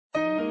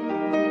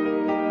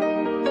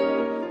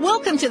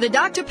Welcome to the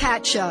Dr.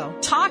 Pat Show.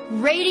 Talk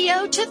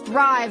radio to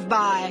thrive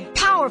by.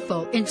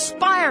 Powerful,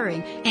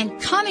 inspiring,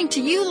 and coming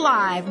to you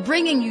live,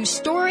 bringing you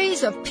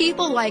stories of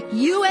people like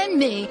you and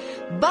me,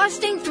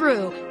 busting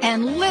through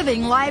and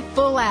living life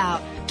full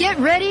out. Get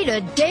ready to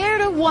dare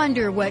to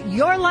wonder what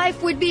your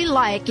life would be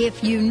like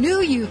if you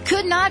knew you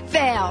could not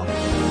fail.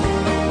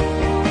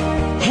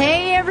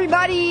 Hey,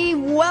 everybody.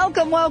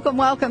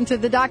 Welcome to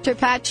the Dr.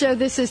 Pat Show.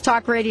 This is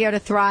Talk Radio to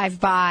Thrive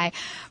By.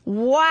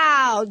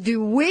 Wow,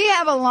 do we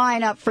have a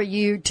lineup for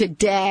you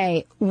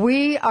today.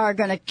 We are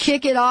going to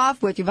kick it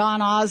off with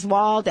Yvonne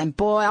Oswald. And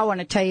boy, I want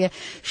to tell you,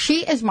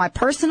 she is my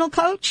personal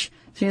coach.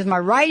 She is my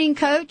writing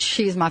coach.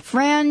 She is my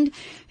friend.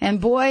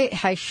 And boy,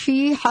 has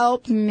she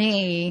helped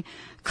me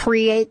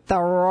create the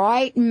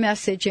right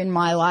message in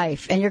my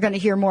life. And you're going to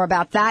hear more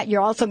about that.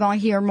 You're also going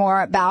to hear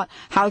more about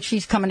how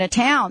she's coming to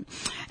town.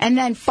 And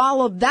then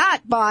follow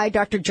that by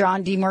Dr.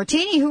 John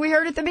DeMartini, who we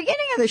heard at the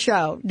beginning of the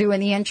show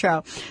doing the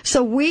intro.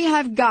 So we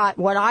have got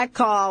what I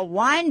call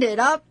Wind It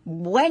Up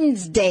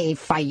Wednesday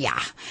for ya.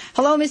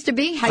 Hello, Mr.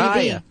 B. How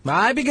you be?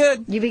 I be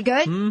good. You be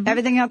good? Mm-hmm.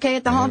 Everything okay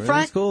at the home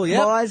front? Cool,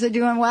 yeah. Boys are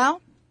doing well?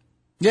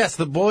 Yes,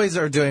 the boys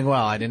are doing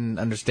well. I didn't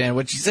understand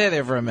what you said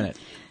there for a minute.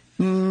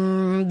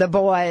 The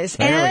boys.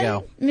 There we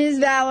go. Ms.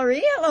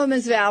 Valerie. Hello,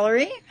 Ms.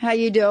 Valerie. How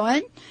you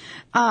doing?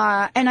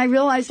 And I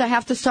realized I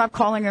have to stop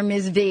calling her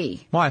Ms.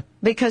 V. Why?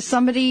 Because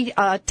somebody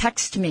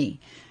texted me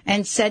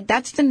and said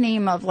that's the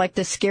name of like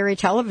the scary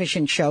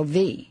television show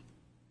V.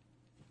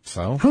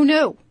 So? Who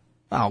knew?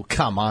 Oh,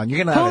 come on.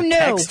 You're going to have a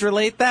text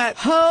relate that?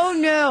 Who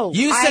knew?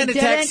 You send a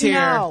text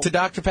here to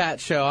Dr.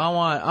 Pat's show. I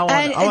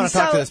want to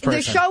talk to this person.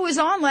 The show was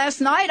on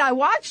last night. I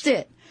watched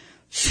it.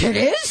 It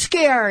is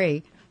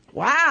scary.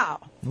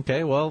 Wow.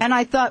 Okay, well. And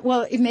I thought,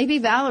 well, maybe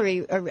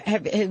Valerie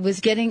was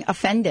getting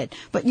offended.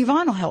 But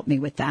Yvonne will help me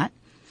with that.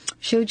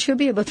 She'll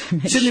be able to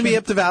make Shouldn't it be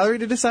up to Valerie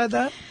to decide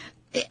that?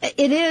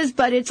 It is,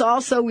 but it's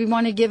also, we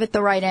want to give it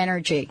the right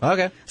energy.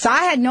 Okay. So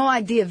I had no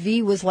idea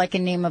V was like a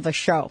name of a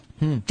show.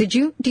 Did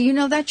you? Do you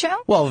know that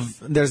show? Well,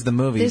 there's the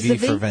movie V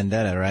for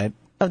Vendetta, right?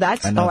 Oh, I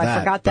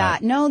forgot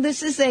that. No,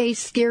 this is a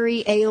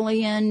scary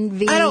alien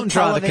V. I don't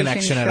draw the show.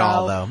 connection at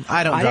all, though.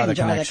 I didn't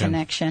draw the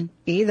connection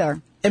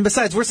either. And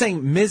besides, we're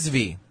saying Ms.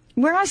 V.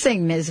 We're not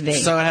saying Ms. V.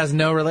 So it has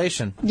no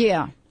relation.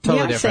 Yeah.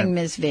 Totally different. Not saying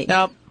Ms. V.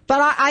 Nope.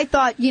 But I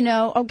thought,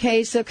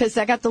 okay, so because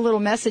I got the little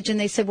message and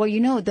they said, well,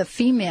 the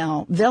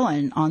female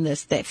villain on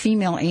this, the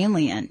female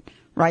alien,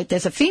 right?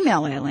 There's a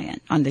female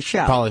alien on the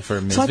show. Probably for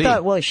Ms. So V. I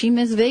thought, well, is she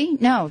Ms. V?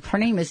 No, her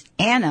name is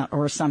Anna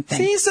or something.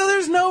 See, so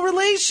there's no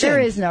relation. There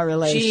is no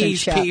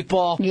relationship. Jeez,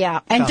 people. Yeah.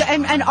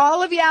 And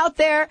all of you out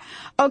there,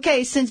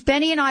 okay, since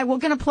Benny and I, we're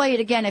going to play it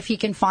again if he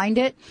can find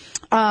it.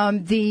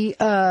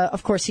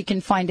 Of course he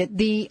can find it.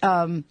 The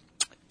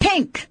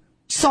Pink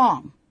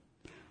song.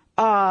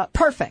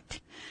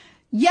 Perfect.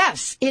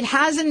 Yes, it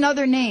has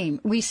another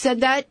name. We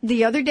said that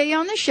the other day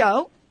on the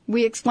show.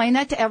 We explained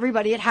that to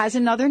everybody. It has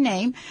another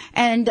name.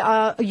 And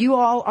you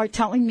all are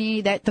telling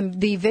me that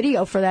the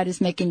video for that is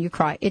making you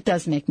cry. It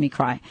does make me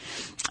cry.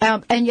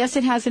 And yes,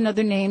 it has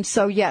another name.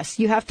 So, yes,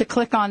 you have to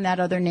click on that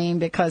other name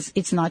because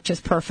it's not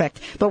just perfect.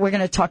 But we're going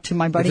to talk to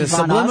my buddy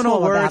Yvonne Oswald about that. The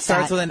subliminal word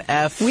starts with an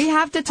F. We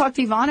have to talk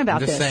to Yvonne about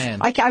this. Saying.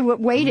 I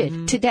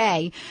waited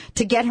today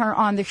to get her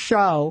on the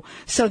show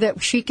so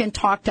that she can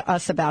talk to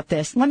us about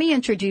this. Let me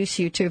introduce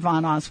you to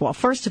Yvonne Oswald.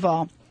 First of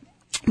all,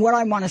 what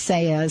I want to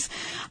say is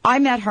I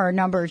met her a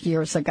number of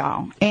years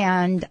ago,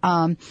 and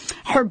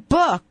her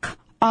book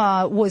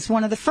was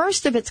one of the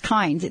first of its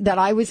kind that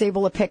I was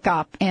able to pick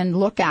up and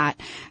look at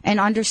and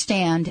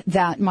understand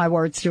that my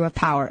words do have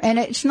power. And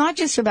it's not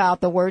just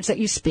about the words that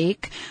you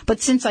speak,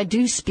 but since I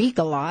do speak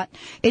a lot,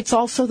 it's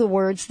also the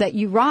words that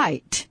you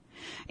write.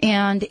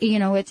 And,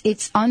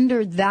 it's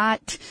under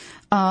that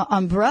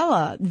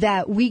umbrella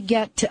that we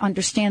get to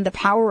understand the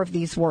power of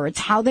these words,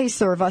 how they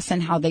serve us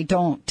and how they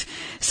don't.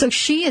 So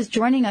she is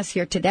joining us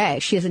here today.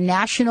 She is a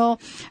national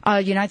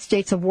United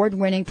States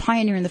award-winning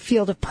pioneer in the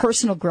field of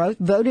personal growth,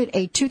 voted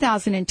a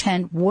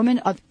 2010 Woman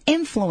of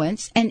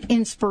Influence and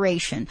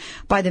Inspiration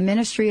by the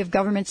Ministry of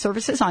Government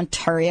Services,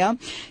 Ontario.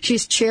 She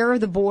is chair of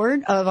the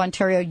board of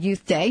Ontario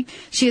Youth Day.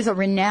 She is a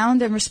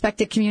renowned and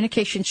respected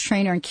communications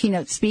trainer and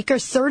keynote speaker,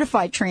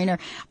 certified trainer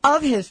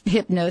of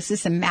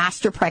hypnosis and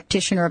master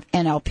practitioner of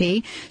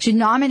NLP. She's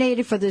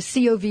nominated for the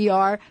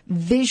COVR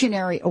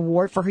Visionary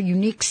Award for her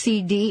unique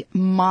CD,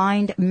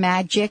 Mind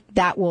Magic,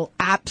 that will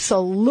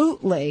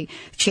absolutely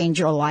change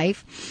your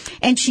life.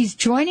 And she's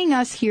joining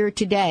us here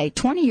today,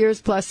 20 years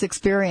plus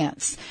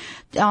experience.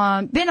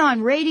 Been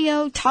on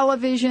radio,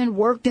 television,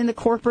 worked in the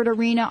corporate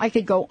arena. I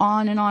could go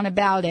on and on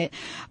about it.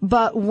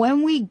 But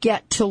when we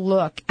get to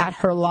look at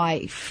her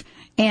life,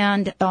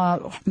 and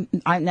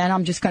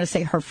I'm just going to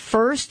say her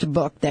first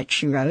book that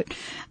she wrote,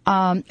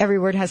 Every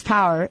Word Has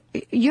Power,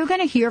 you're going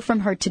to hear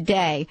from her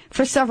today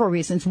for several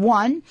reasons.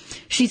 One,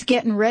 she's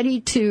getting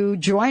ready to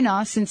join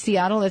us in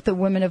Seattle at the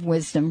Women of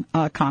Wisdom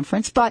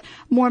conference. But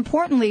more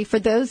importantly, for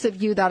those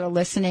of you that are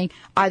listening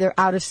either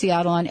out of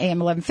Seattle on AM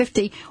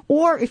 1150,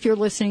 or if you're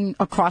listening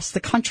across the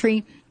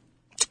country,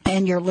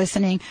 and you're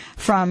listening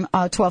from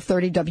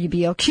 1230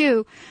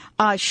 WBOQ,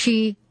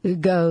 she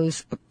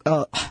goes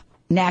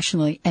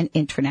nationally and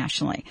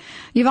internationally.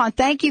 Yvonne,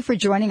 thank you for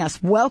joining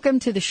us. Welcome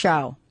to the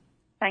show.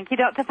 Thank you,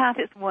 Dr. Pat.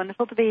 It's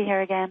wonderful to be here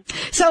again.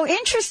 So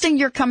interesting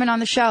you're coming on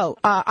the show.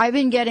 I've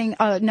been getting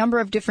a number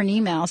of different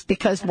emails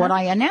because what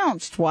I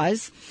announced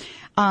was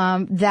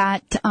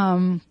that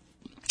one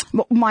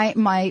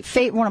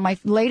of my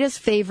latest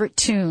favorite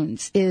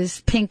tunes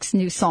is Pink's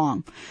new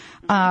song,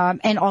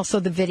 and also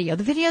the video.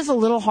 The video is a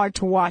little hard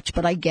to watch,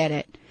 but I get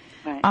it.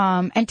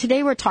 Right. And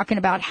today we're talking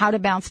about how to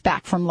bounce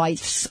back from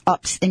life's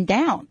ups and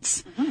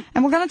downs.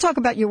 And we're going to talk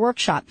about your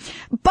workshop.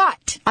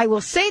 But I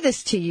will say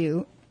this to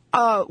you.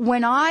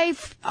 When I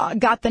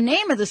got the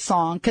name of the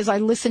song, because I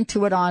listened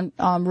to it on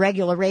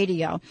regular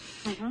radio,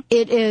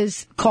 it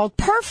is called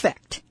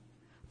Perfect.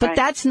 But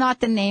that's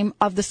not the name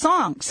of the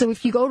song. So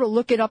if you go to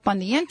look it up on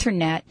the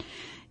Internet,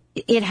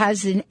 it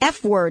has an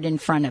F word in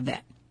front of it.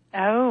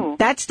 Oh.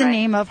 That's the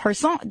name of her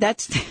song.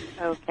 That's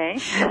okay.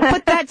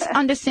 But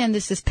understand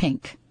this is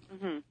Pink.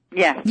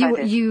 Yes,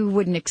 you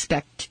wouldn't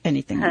expect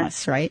anything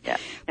less, right? Yeah.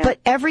 But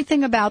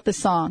everything about the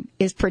song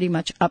is pretty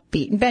much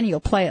upbeat. And Benny will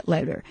play it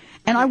later.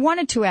 And I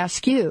wanted to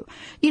ask you,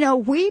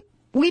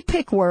 we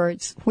pick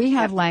words, we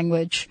have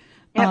language,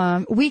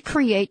 we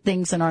create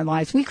things in our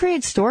lives. We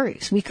create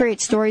stories. We create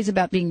stories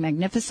about being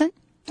magnificent,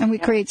 and we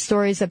create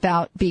stories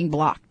about being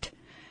blocked.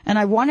 And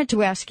I wanted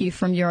to ask you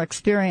from your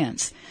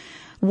experience,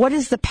 what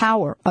is the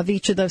power of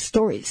each of those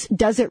stories?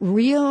 Does it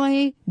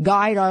really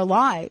guide our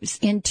lives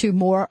into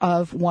more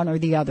of one or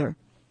the other?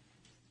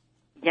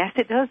 Yes,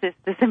 it does. It's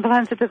the simple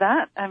answer to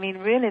that. I mean,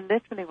 really,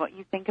 literally, what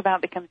you think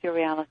about becomes your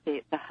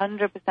reality. It's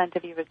 100%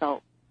 of your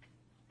results.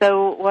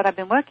 So what I've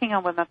been working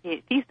on with my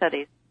PhD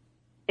studies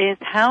is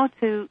how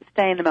to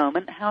stay in the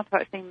moment, how to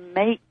actually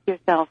make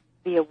yourself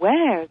be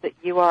aware that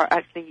you are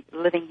actually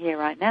living here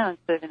right now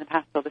instead of in the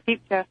past or the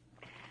future.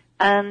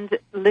 And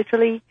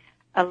literally,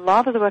 a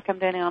lot of the work I'm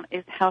doing on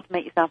is how to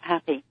make yourself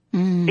happy.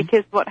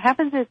 Because what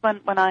happens is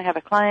when I have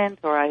a client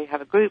or I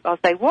have a group, I'll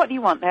say, what do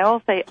you want? They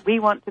all say, we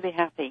want to be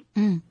happy.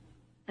 And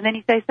then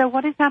you say, so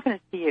what is happiness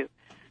to you?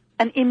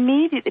 And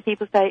immediately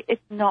people say,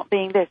 it's not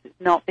being this, it's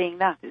not being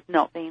that, it's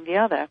not being the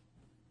other.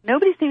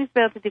 Nobody seems to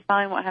be able to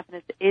define what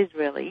happiness is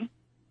really.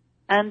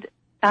 And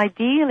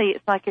ideally,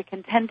 it's like a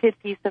contented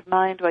peace of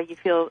mind where you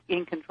feel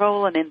in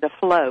control and in the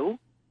flow,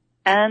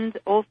 and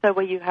also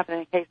where you have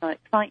an occasional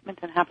excitement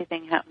and happy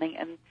thing happening,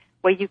 and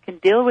where you can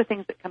deal with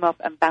things that come up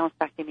and bounce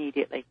back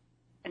immediately.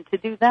 And to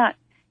do that,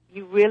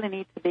 you really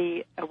need to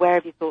be aware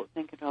of your thoughts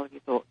and in control of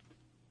your thoughts.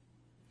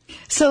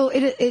 So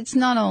it's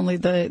not only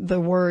the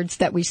words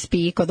that we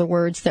speak or the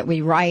words that we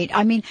write.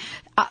 I mean,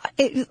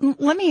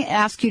 let me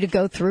ask you to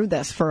go through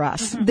this for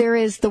us. There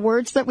is the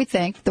words that we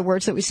think, the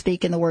words that we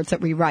speak, and the words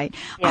that we write.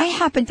 Yeah. I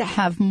happen to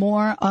have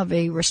more of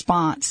a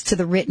response to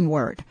the written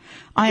word.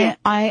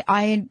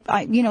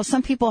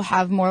 Some people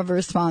have more of a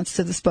response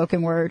to the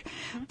spoken word,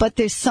 but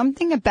there's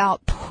something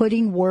about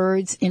putting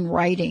words in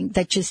writing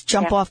that just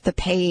jump off the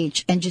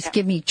page and just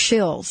give me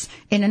chills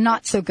in a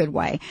not so good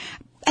way.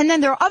 And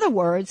then there are other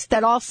words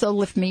that also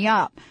lift me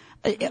up.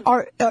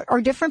 Are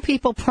different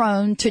people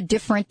prone to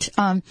different,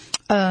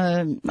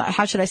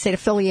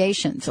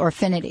 affiliations or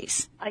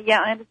affinities? Yeah,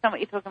 I understand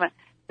what you're talking about.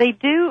 They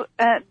do,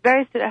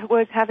 various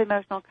words have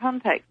emotional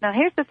context. Now,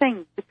 here's the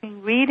thing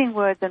between reading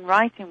words and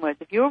writing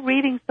words. If you're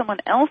reading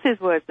someone else's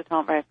words that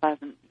aren't very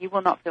pleasant, you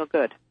will not feel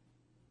good.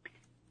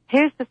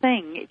 Here's the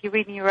thing. If you're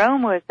reading your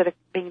own words that are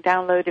being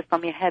downloaded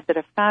from your head that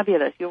are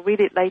fabulous, you'll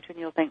read it later and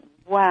you'll think,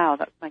 wow,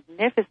 that's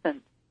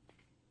magnificent.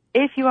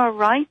 If you are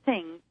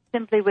writing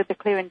simply with the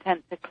clear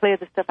intent to clear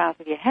the stuff out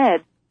of your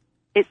head,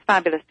 it's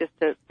fabulous just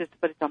to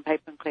put it on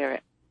paper and clear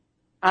it.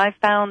 I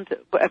found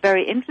a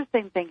very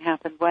interesting thing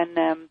happened when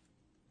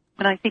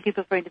I see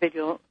people for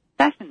individual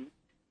sessions.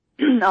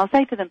 I'll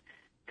say to them,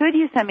 could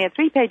you send me a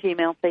 3-page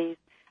email, please,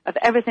 of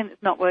everything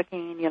that's not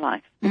working in your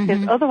life?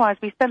 Because otherwise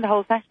we spend the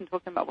whole session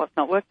talking about what's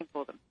not working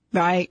for them.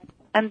 Right.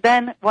 And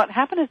then what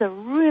happened is a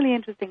really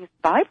interesting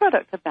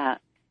byproduct of that.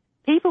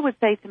 People would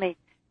say to me,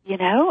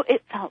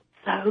 it felt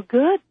so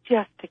good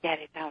just to get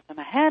it out of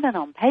my head and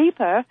on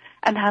paper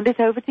and hand it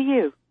over to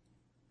you.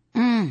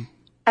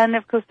 And,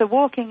 of course, they're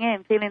walking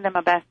in feeling they're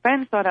my best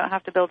friends, so I don't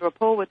have to build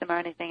rapport with them or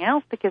anything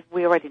else because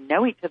we already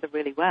know each other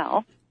really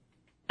well.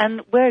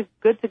 And we're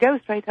good to go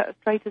straight as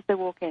they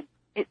walk in.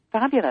 It's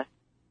fabulous.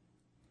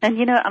 And,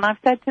 and I've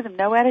said to them,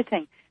 no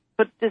editing,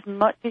 but as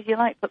much as you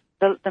like, but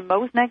the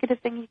most negative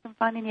thing you can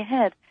find in your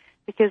head,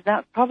 because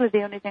that's probably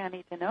the only thing I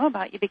need to know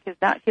about you, because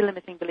that's your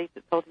limiting belief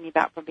that's holding you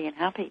back from being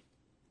happy.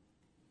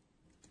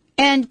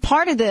 And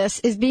part of this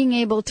is being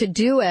able to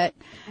do it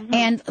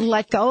and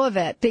let go of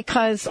it,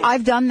 because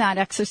I've done that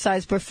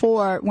exercise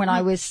before when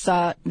I was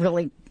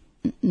really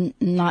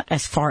not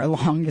as far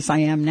along as I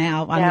am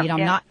now.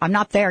 I'm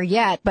not there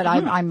yet, but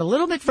I'm a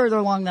little bit further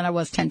along than I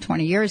was 10,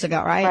 20 years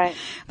ago, right?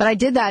 But I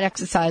did that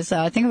exercise,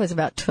 I think it was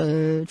about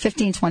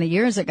 15, 20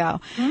 years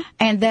ago.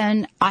 And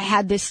then I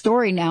had this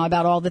story now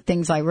about all the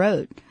things I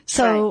wrote.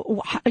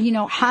 So,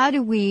 how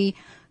do we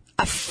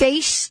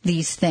face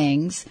these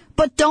things,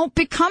 but don't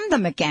become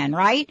them again,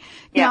 right?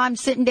 You know, I'm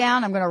sitting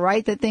down, I'm going to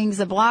write the things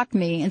that block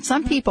me, and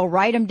some people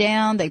write them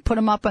down, they put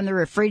them up on the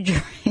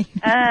refrigerator.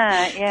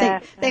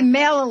 They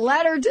mail a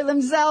letter to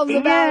themselves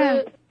about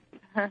it.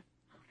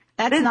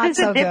 That's not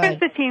so good. There's a difference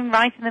between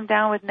writing them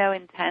down with no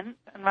intent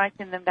and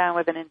writing them down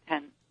with an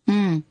intent.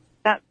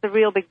 That's the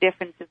real big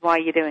difference, is why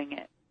you're doing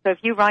it. So if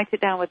you write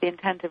it down with the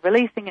intent of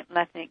releasing it and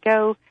letting it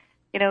go,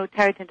 you know,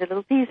 tear it into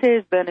little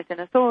pieces, burn it in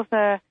a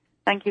saucer,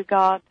 thank you,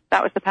 God,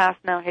 that was the past,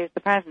 now here's the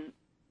present.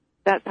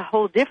 That's a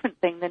whole different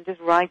thing than just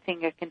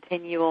writing a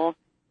continual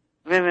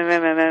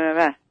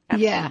that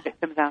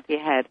comes out of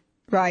your head.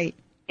 Right.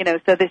 You know,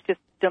 so this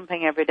just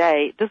dumping every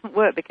day, it doesn't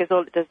work, because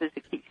all it does is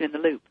it keeps you in the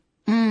loop.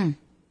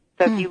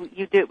 So if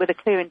you do it with a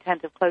clear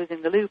intent of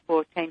closing the loop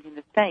or changing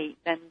the state,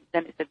 then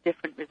it's a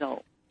different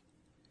result.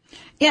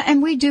 Yeah,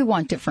 and we do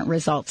want different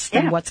results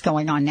than what's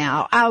going on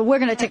now. We're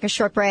going to take a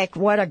short break.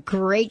 What a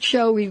great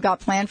show we've got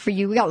planned for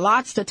you. We got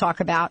lots to talk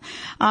about.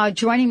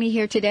 Joining me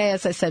here today,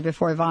 as I said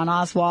before, Yvonne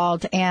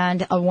Oswald.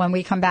 And when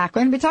we come back,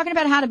 we're going to be talking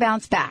about how to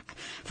bounce back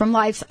from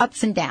life's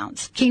ups and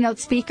downs. Keynote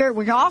speaker.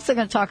 We're also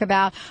going to talk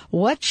about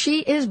what she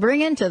is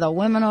bringing to the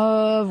Women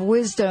of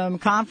Wisdom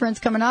conference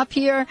coming up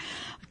here.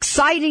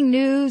 Exciting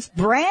news,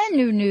 brand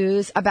new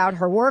news about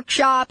her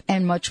workshop,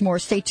 and much more.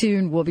 Stay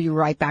tuned. We'll be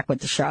right back with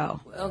the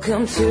show.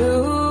 Welcome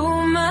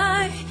to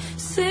my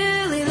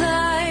silly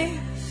life.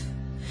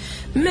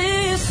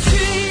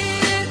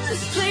 Mistreated,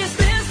 displaced,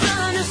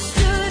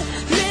 misunderstood,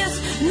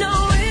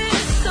 misknown,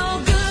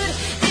 so good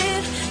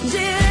it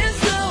didn't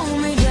slow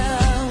me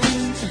down.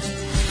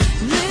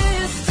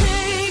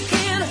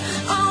 Mistaken,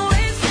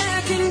 always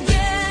second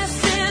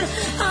guessing,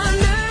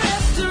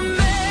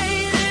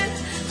 underestimated.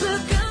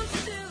 Look, I'm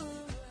still.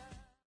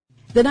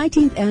 The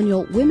 19th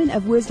Annual Women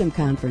of Wisdom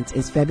Conference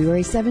is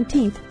February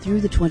 17th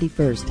through the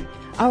 21st.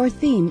 Our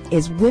theme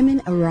is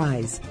Women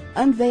Arise,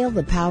 Unveil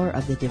the Power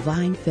of the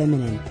Divine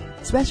Feminine.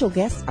 Special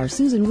guests are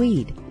Susan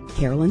Weed,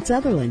 Carolyn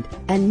Sutherland,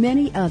 and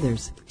many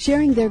others,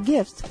 sharing their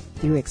gifts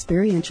through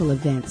experiential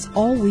events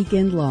all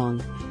weekend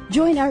long.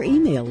 Join our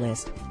email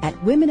list at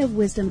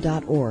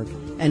womenofwisdom.org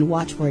and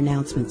watch for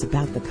announcements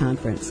about the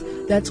conference.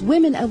 That's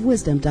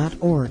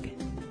womenofwisdom.org.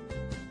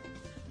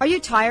 Are you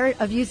tired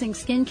of using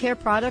skincare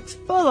products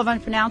full of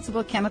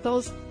unpronounceable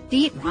chemicals? Do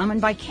you eat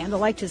ramen by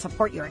candlelight to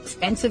support your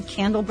expensive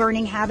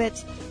candle-burning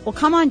habits? Well,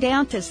 come on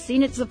down to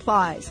Zenith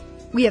Supplies.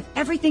 We have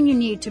everything you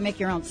need to make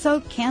your own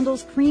soap,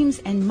 candles, creams,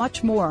 and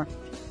much more.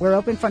 We're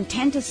open from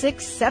 10 to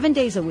 6, 7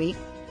 days a week.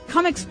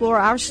 Come explore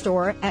our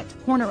store at the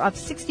corner of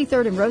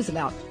 63rd and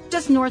Roosevelt,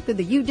 just north of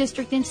the U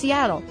District in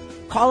Seattle.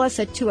 Call us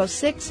at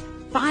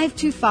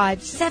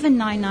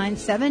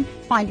 206-525-7997.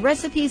 Find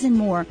recipes and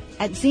more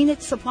at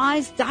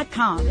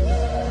zenithsupplies.com.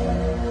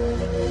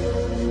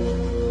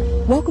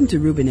 Welcome to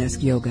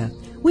Rubenesque Yoga.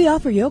 We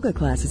offer yoga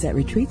classes at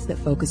retreats that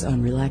focus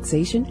on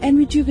relaxation and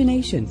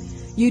rejuvenation.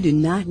 You do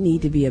not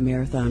need to be a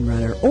marathon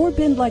runner or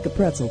bend like a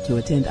pretzel to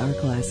attend our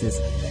classes.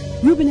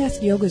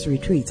 Rubenesque Yoga's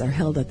retreats are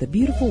held at the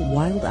beautiful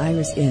Wild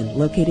Iris Inn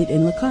located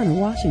in Lacana,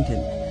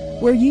 Washington,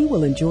 where you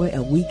will enjoy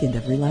a weekend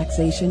of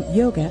relaxation,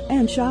 yoga,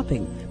 and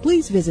shopping.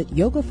 Please visit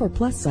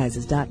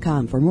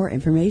yogaforplussizes.com for more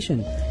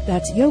information.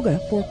 That's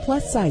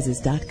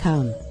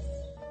yogaforplussizes.com.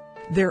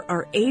 There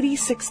are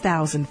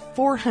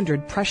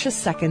 86,400 precious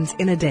seconds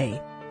in a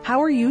day.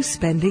 How are you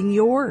spending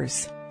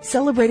yours?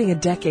 Celebrating a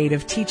decade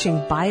of teaching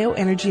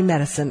bioenergy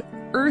medicine,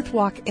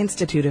 Earthwalk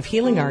Institute of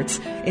Healing Arts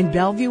in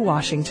Bellevue,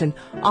 Washington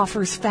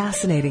offers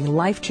fascinating,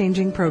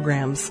 life-changing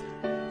programs.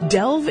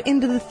 Delve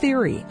into the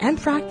theory and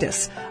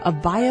practice of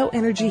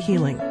bioenergy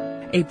healing,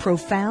 a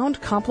profound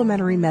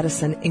complementary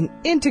medicine in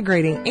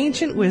integrating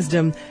ancient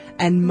wisdom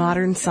and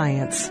modern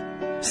science.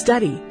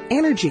 Study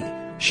energy,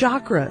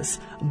 chakras,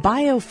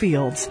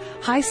 biofields,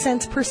 high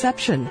sense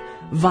perception,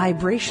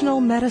 vibrational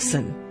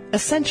medicine,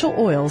 essential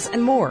oils,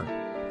 and more.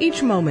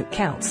 Each moment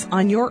counts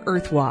on your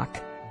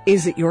Earthwalk.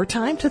 Is it your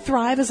time to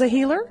thrive as a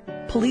healer?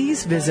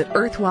 Please visit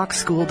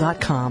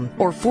earthwalkschool.com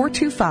or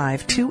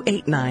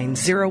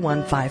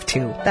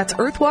 425-289-0152. That's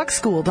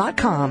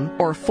earthwalkschool.com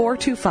or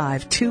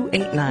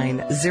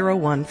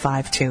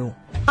 425-289-0152.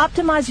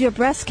 Optimize your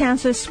breast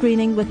cancer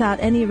screening without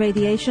any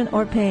radiation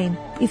or pain.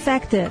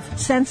 Effective,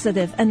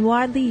 sensitive, and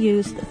widely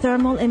used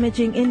thermal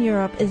imaging in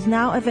Europe is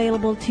now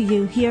available to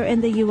you here in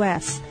the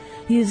U.S.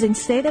 Using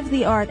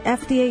state-of-the-art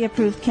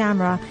FDA-approved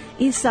camera,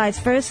 Eastside's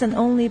first and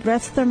only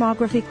breast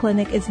thermography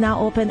clinic is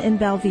now open in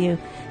Bellevue.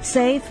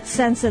 Safe,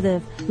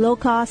 sensitive, low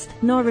cost,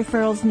 no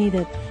referrals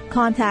needed.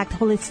 Contact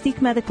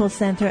Holistic Medical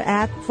Center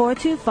at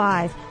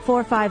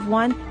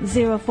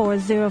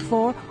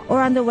 425-451-0404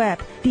 or on the web,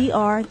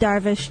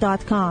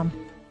 drdarvish.com.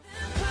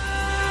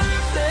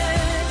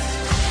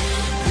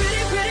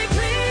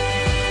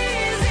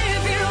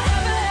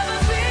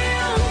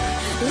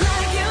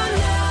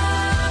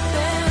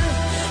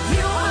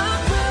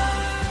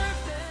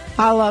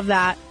 I love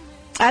that.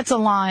 That's a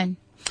line.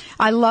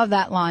 I love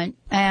that line.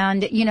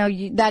 And,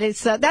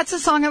 that's a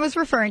song I was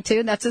referring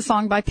to. That's a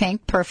song by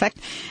Pink. Perfect.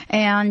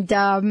 And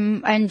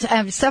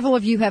several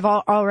of you have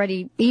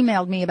already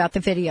emailed me about the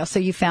video. So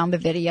you found the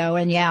video.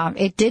 And yeah,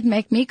 it did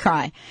make me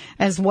cry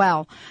as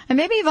well. And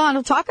maybe Yvonne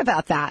will talk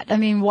about that. I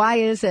mean, why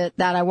is it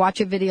that I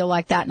watch a video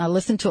like that and I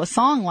listen to a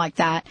song like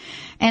that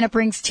and it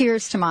brings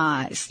tears to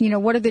my eyes?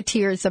 What are the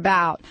tears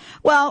about?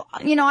 Well,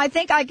 I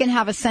think I can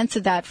have a sense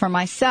of that for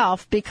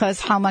myself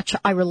because how much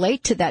I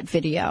relate to that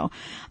video.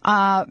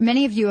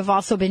 Many of you have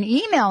also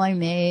been emailing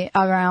me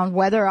around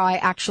whether I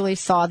actually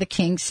saw the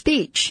King's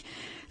speech,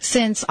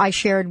 since I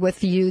shared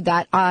with you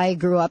that I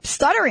grew up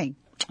stuttering.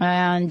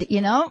 And,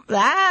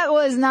 that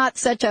was not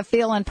such a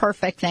feeling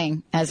perfect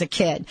thing as a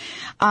kid.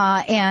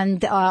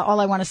 All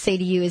I want to say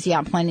to you is,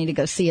 I'm planning to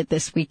go see it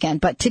this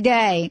weekend. But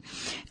today,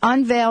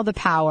 Unveil the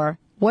Power.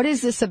 What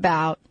is this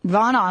about?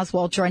 Yvonne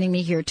Oswald joining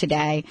me here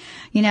today.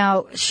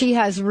 She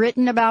has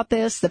written about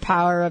this, the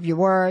power of your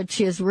words.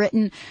 She has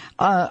written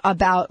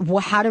about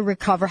how to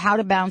recover, how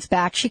to bounce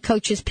back. She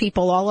coaches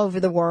people all over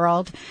the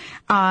world.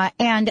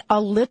 And a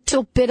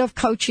little bit of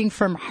coaching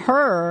from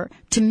her,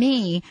 to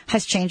me,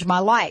 has changed my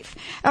life.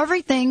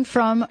 Everything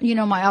from,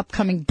 my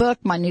upcoming book,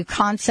 my new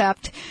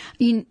concept,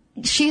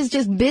 she has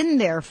just been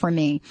there for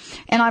me,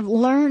 and I've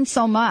learned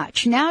so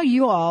much. Now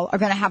you all are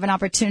going to have an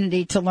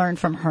opportunity to learn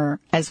from her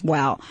as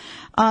well.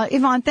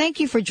 Yvonne, thank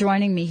you for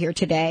joining me here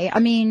today. I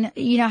mean,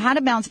 how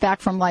to bounce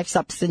back from life's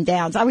ups and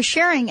downs. I was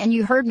sharing, and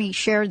you heard me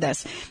share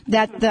this,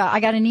 that I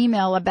got an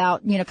email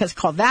about, because it's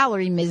called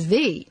Valerie, Ms.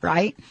 V,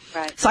 right?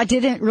 Right. So I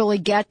didn't really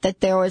get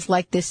that there was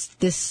like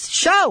this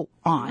show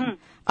on.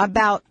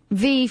 About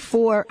V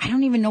for, I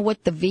don't even know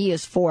what the V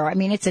is for. I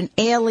mean, it's an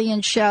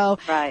alien show.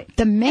 Right.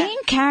 The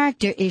main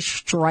character is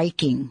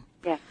striking.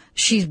 Yeah.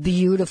 She's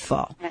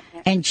beautiful. Yeah.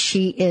 And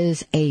she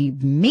is a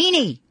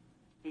meanie.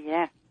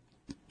 Yeah.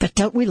 But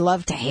don't we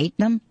love to hate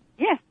them?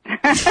 Yes. Yeah,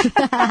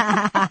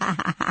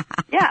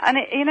 and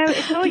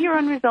it's all your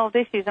unresolved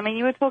issues. I mean,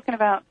 you were talking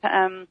about,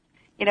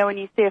 when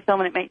you see a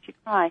film and it makes you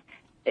cry.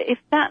 If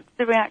that's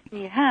the reaction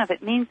you have,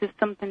 it means there's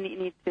something that you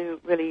need to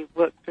really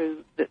work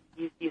through that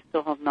you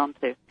still hold on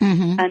to.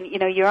 Mm-hmm. And,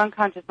 your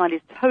unconscious mind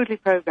is totally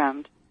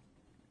programmed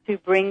to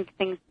bring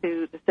things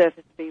to the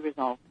surface to be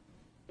resolved.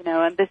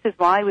 And this is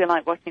why we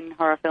like watching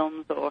horror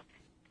films or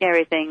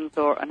scary things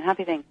or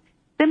unhappy things,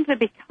 simply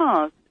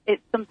because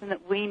it's something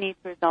that we need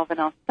to resolve in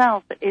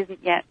ourselves that isn't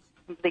yet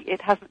complete.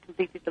 It hasn't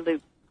completed the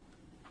loop.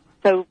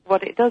 So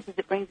what it does is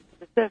it brings it to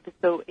the surface,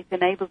 so it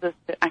enables us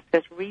to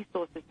access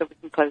resources so we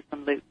can close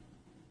some loops.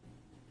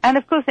 And,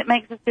 of course, it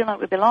makes us feel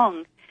like we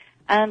belong.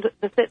 And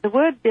the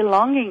word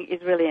belonging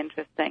is really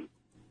interesting,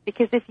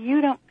 because if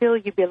you don't feel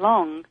you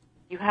belong,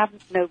 you have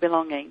no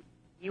belonging.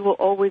 You will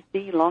always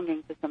be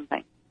longing for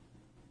something.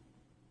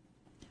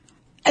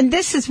 And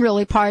this is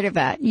really part of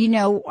it.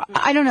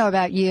 I don't know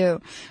about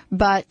you,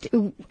 but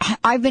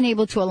I've been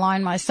able to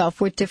align myself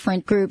with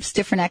different groups,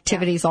 different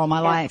activities all my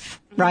life,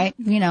 right?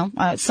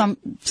 Some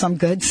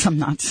good, some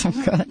not so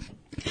good.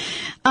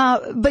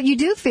 But you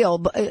do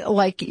feel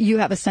like you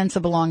have a sense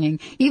of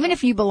belonging, even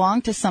if you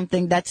belong to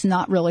something that's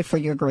not really for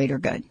your greater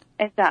good.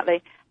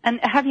 Exactly. And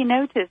have you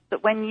noticed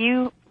that when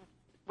you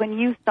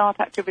start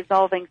actually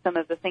resolving some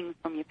of the things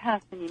from your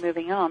past and you're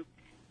moving on,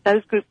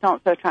 those groups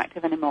aren't so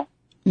attractive anymore?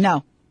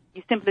 No.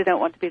 You simply don't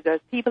want to be with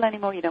those people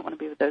anymore. You don't want to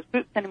be with those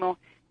groups anymore,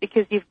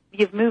 because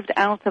you've moved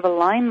out of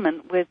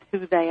alignment with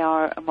who they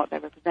are and what they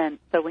represent.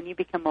 So when you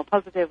become more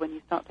positive, when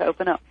you start to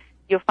open up,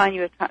 you'll find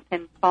you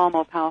attracting far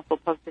more powerful,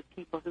 positive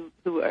people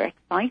who are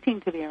exciting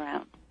to be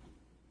around.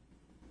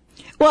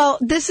 Well,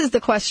 this is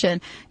the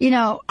question.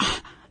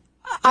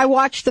 I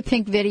watched the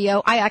Pink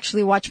video. I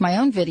actually watch my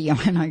own video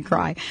and I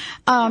cry.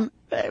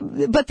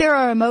 But there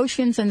are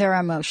emotions and there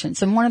are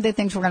emotions. And one of the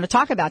things we're going to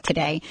talk about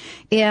today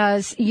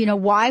is,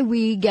 why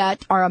we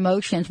get our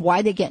emotions,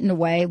 why they get in the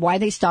way, why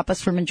they stop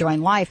us from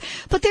enjoying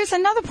life. But there's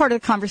another part of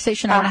the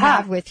conversation I want to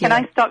have with you.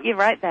 Can I stop you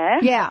right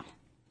there? Yeah.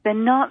 They're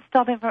not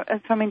stopping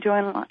us from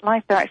enjoying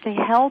life. They're actually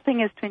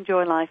helping us to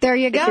enjoy life. There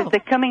you go. Because they're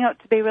coming up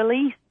to be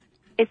released.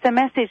 It's a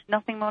message,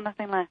 nothing more,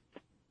 nothing less.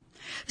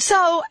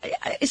 So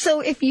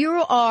if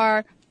you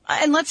are,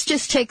 and let's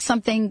just take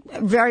something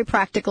very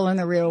practical in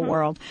the real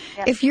world.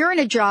 Yeah. If you're in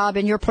a job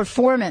and your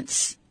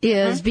performance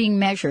is being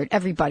measured,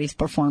 everybody's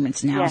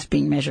performance now is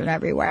being measured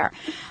everywhere.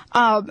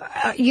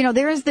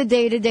 There is the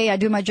day-to-day, I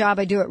do my job,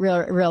 I do it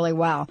really, really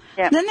well.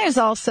 Yeah. Then there's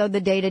also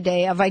the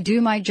day-to-day of I do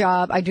my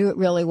job, I do it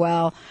really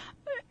well.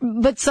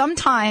 But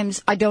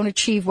sometimes I don't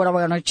achieve what I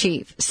want to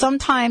achieve.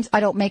 Sometimes I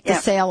don't make the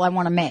sale I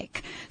want to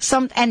make.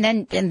 And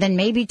then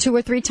maybe 2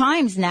 or 3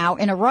 times now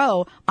in a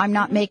row, I'm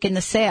not making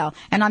the sale.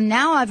 And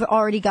I've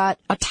already got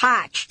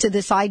attached to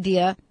this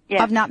idea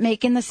of not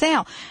making the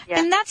sale. Yeah.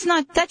 And that's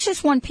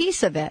just one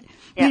piece of it.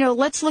 Yeah.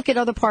 Let's look at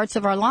other parts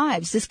of our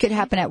lives. This could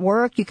happen at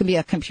work. You can be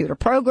a computer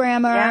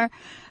programmer.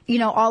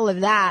 Yeah. All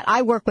of that.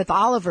 I work with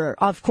Oliver,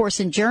 of course,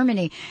 in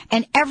Germany,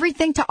 and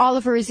everything to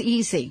Oliver is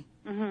easy.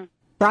 Mm-hmm.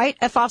 Right?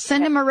 If I'll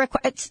send him a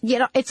request,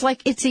 it's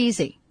like it's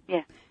easy.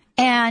 Yeah.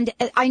 And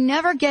I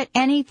never get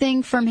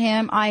anything from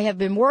him. I have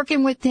been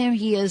working with him.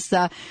 He is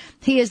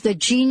the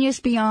genius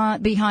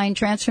behind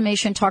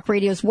Transformation Talk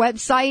Radio's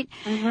website.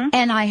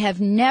 And I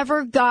have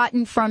never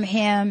gotten from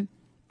him,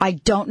 I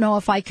don't know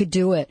if I could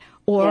do it,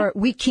 or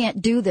we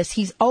can't do this.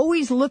 He's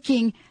always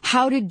looking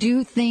how to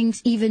do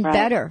things even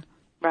better.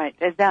 Right,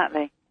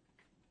 exactly.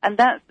 And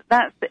that's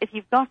if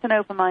you've got an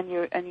open mind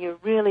and you're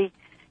really,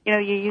 you're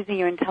using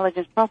your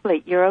intelligence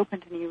properly, you're open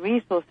to new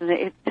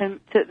resources, and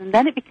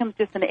then it becomes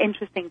just an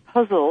interesting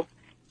puzzle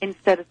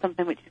instead of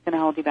something which is going to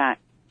hold you back.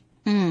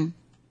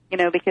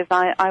 Because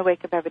I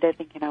wake up every day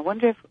thinking, I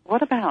wonder if,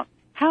 what about,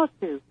 how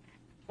to,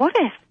 what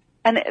if?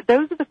 And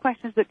those are the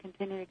questions that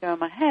continue to go in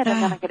my head,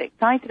 and then I get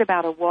excited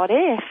about a what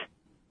if,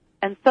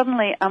 and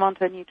suddenly I'm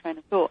onto a new train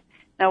of thought.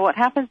 Now, what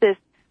happens is,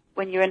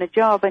 when you're in a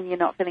job and you're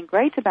not feeling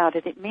great about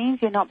it, it means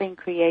you're not being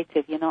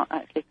creative. You're not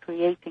actually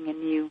creating a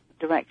new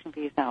direction for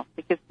yourself,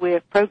 because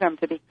we're programmed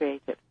to be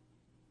creative.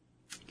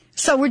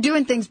 So we're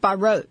doing things by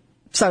rote,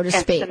 so to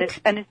speak.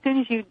 And as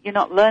soon as you're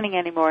not learning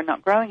anymore and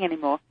not growing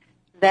anymore,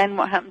 then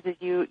what happens is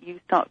you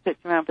start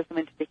searching around for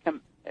something to become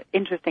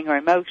interesting or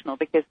emotional,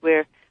 because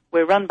we're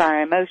run by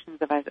our emotions,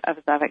 as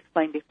I've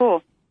explained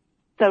before.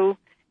 So,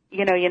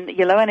 your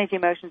low energy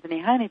emotions and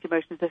your high energy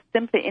emotions are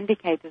simply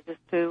indicators as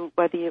to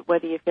whether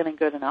you're feeling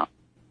good or not,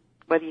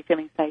 whether you're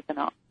feeling safe or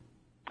not,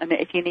 and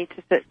if you need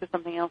to search for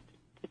something else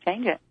to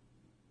change it.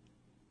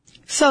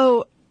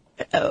 So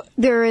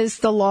there is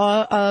the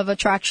law of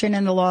attraction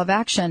and the law of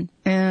action,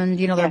 and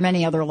there are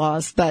many other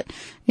laws, but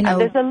and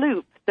there's a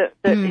loop that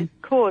is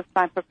caused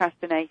by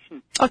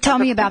procrastination. Oh, tell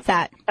me about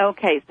that.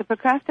 Okay, so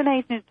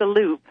procrastination is the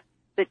loop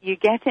that you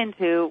get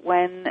into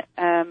when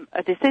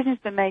a decision's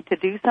been made to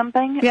do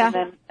something,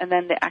 and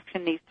then the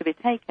action needs to be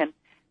taken.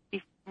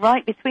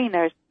 Right between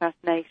there is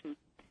procrastination.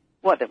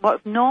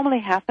 What's normally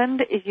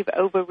happened is you've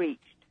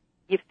overreached.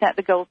 You've set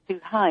the goals too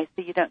high,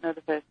 so you don't know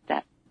the first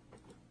step.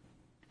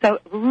 So,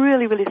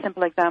 really, really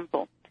simple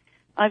example.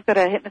 I've got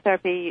a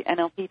hypnotherapy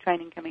NLP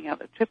training coming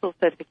up, a triple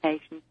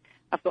certification.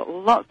 I've got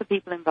lots of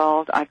people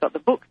involved. I've got the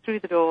books through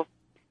the door,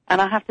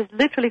 and I have to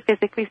literally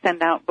physically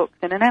send out books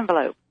in an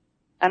envelope.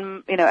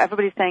 And,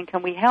 everybody's saying,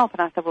 can we help?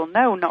 And I said, well,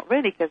 no, not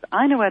really, because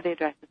I know where the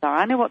addresses are.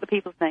 I know what the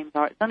people's names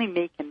are. It's only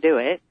me can do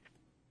it,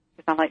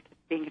 because I like to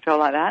be in control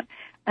like that.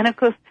 And, of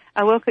course,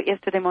 I woke up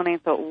yesterday morning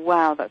and thought,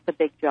 wow, that's a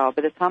big job.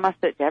 By the time I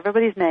searched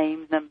everybody's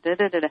names and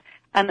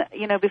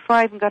and, before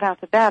I even got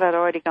out of bed, I'd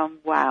already gone,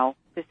 wow,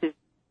 this is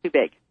too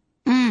big.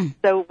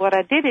 So what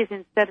I did is,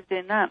 instead of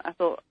doing that, I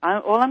thought,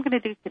 all I'm going to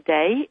do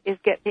today is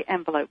get the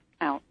envelopes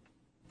out.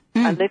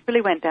 I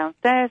literally went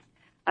downstairs.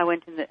 I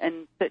went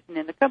and searching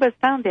in the cupboards,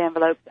 found the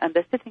envelopes, and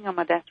they're sitting on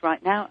my desk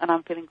right now, and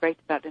I'm feeling great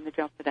about doing the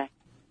job today.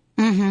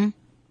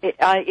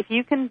 If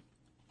you can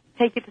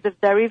take it to the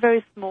very,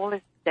 very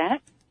smallest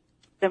step,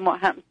 then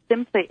what happens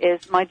simply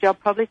is my job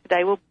probably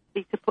today will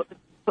be to put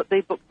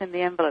the books in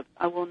the envelopes.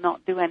 I will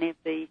not do any of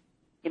the,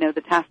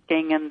 the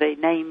tasking and the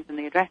names and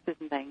the addresses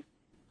and things.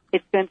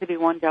 It's going to be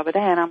one job a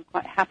day, and I'm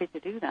quite happy to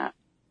do that.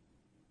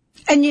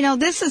 And,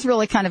 this is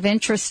really kind of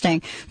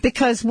interesting,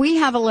 because we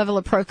have a level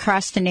of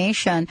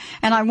procrastination,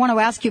 and I want to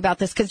ask you about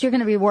this, because you're going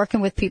to be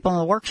working with people in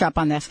the workshop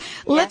on this.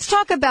 Let's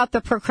talk about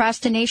the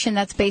procrastination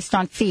that's based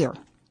on fear.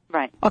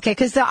 Right. Okay,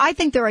 because I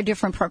think there are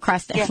different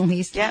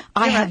procrastinations.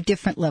 I have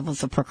different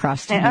levels of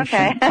procrastination.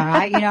 Okay. All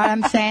right, you know what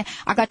I'm saying?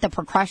 I got the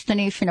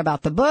procrastination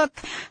about the book.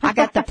 I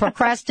got the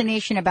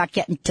procrastination about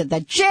getting to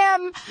the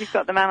gym. You've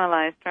got them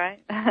analyzed,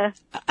 right?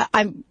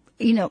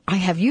 I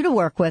have you to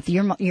work with.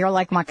 You're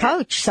like my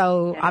coach,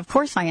 so of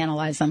course I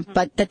analyze them,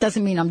 but that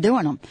doesn't mean I'm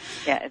doing them.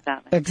 Yeah,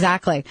 exactly.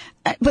 Exactly.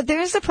 But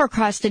there is a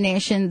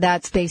procrastination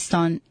that's based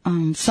on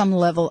some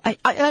level.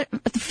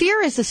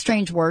 Fear is a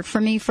strange word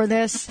for me for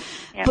this,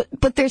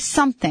 but there's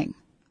something.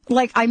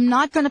 Like, I'm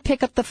not going to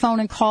pick up the phone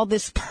and call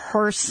this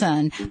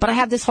person, but I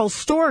have this whole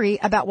story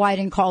about why I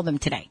didn't call them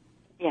today.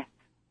 Yes.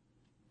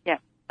 Yeah.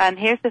 And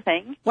here's the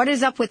thing. What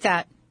is up with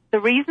that? The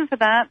reason for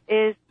that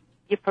is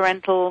your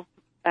parental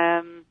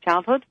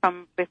childhood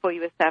from before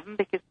you were 7,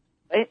 because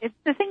the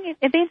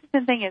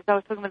interesting thing is, I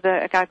was talking with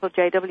a guy called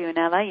JW in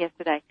LA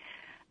yesterday,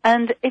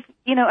 and if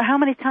how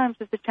many times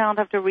does the child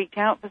have to reach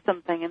out for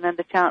something, and then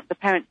the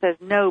parent says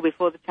no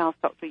before the child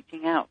stops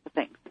reaching out for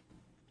things?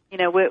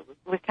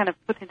 We're kind of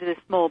put into this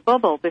small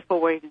bubble before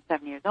we're even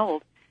 7 years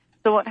old.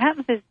 So what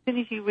happens is, as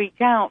soon as you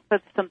reach out for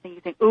something, you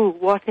think, ooh,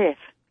 what if?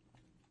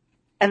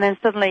 And then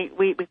suddenly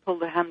we pull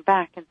the hand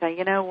back and say,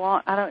 you know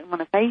what, I don't want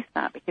to face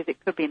that, because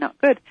it could be not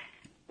good.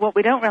 What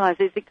we don't realize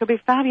is it could be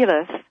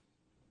fabulous,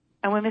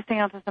 and we're missing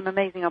out on some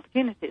amazing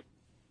opportunities.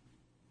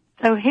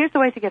 So here's the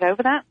way to get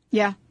over that.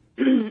 Yeah.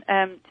 2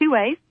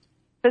 ways.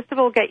 First of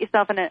all, get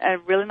yourself in a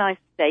really nice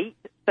state.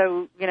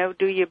 So,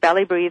 do your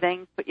belly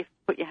breathing,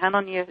 put your hand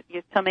on your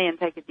tummy and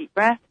take a deep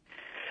breath.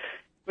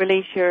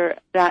 Release your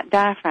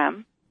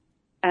diaphragm.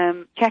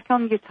 Check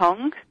on your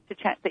tongue to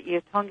check that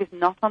your tongue is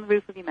not on the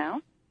roof of your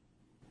mouth,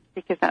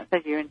 because that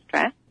says you're in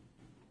stress.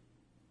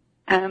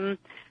 Pull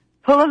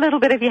a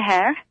little bit of your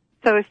hair.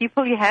 So if you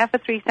pull your hair for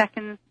 3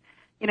 seconds,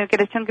 get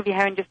a chunk of your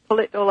hair and just pull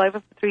it all over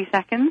for 3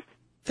 seconds.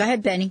 Go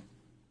ahead, Benny.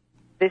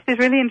 This is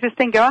really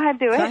interesting. Go ahead,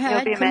 do it. Go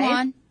ahead, You'll be come amazed.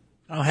 on.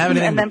 I don't have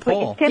anything And then to put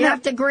pull. your chin You up.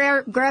 have to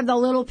grab the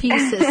little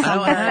pieces. I don't have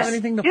sometimes.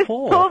 anything to Just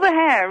pull. pull the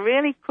hair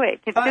really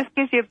quick. It just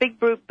gives you a big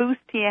boost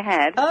to your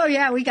head. Oh,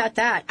 yeah, we got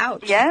that.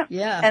 Ouch. Yeah?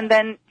 Yeah. And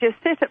then just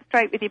sit up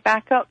straight with your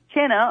back up,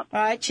 chin up,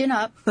 All right, chin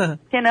up.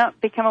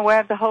 become aware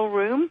of the whole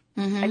room,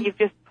 Mm-hmm. and you've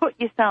just put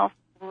yourself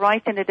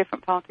right in a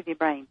different part of your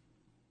brain.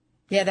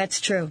 Yeah, that's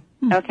true.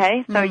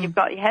 Okay? So you've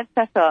got your head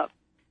set up.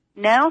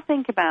 Now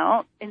think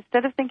about,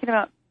 instead of thinking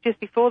about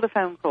just before the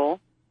phone call,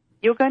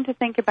 you're going to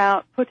think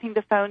about putting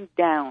the phone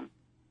down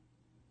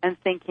and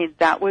thinking,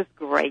 that was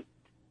great.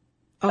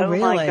 Oh,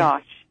 really? My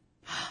gosh.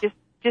 Just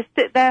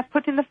sit there,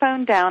 putting the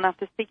phone down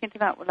after speaking to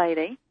that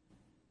lady,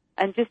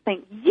 and just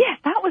think, yes,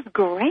 that was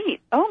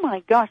great. Oh,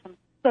 my gosh, I'm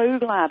so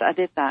glad I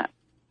did that.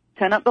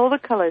 Turn up all the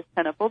colors,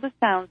 turn up all the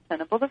sounds,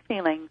 turn up all the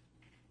feelings,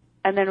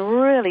 and then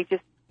really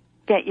just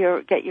get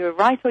your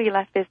right or your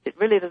left fist, it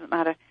really doesn't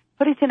matter.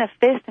 Put it in a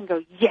fist and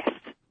go, yes.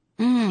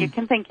 You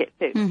can think it,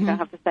 too. You don't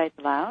have to say it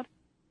aloud.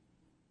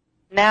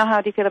 Now,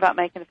 how do you feel about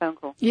making a phone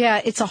call?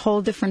 Yeah, it's a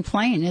whole different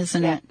plane,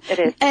 isn't it? It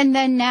is. And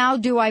then now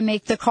do I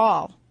make the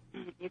call?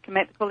 You can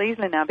make the call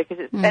easily now because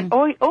it's... And,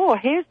 or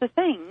here's the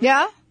thing.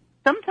 Yeah?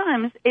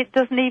 Sometimes it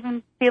doesn't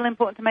even feel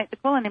important to make the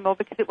call anymore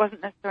because it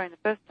wasn't necessary in the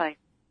first place.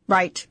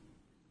 Right.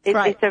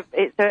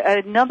 It's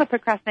another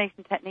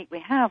procrastination technique we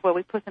have where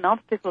we put an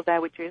obstacle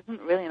there which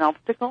isn't really an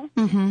obstacle,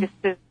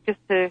 just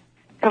to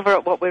cover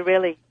up what we're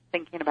really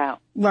thinking about.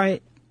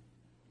 Right.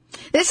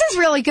 This is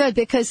really good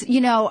because,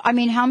 how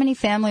many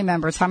family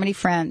members, how many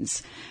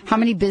friends, how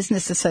many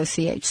business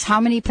associates, how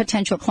many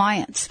potential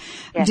clients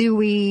do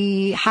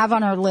we have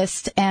on our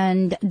list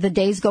and the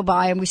days go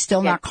by and we're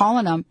still not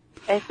calling them?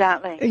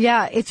 Exactly.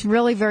 Yeah, it's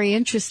really very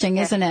interesting,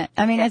 isn't it?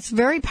 I mean, it's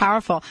very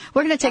powerful.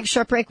 We're going to take a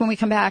short break. When we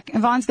come back,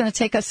 Yvonne's going to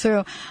take us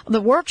through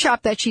the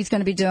workshop that she's going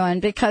to be doing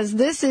because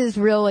this is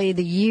really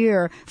the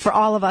year for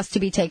all of us to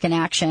be taking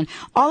action.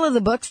 All of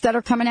the books that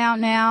are coming out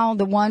now,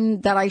 the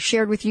one that I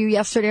shared with you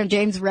yesterday on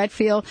James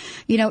Redfield,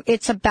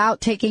 it's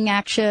about taking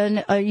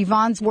action.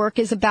 Yvonne's work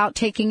is about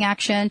taking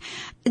action.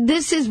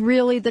 This is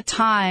really the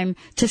time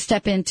to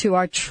step into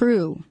our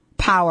true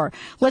power.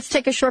 Let's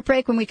take a short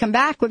break. When we come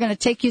back, we're going to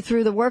take you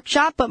through the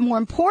workshop. But more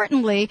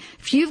importantly,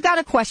 if you've got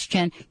a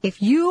question,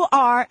 if you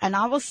are, and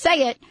I will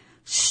say it,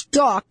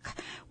 stuck,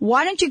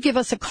 why don't you give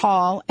us a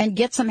call and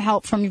get some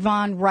help from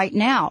Yvonne right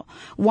now?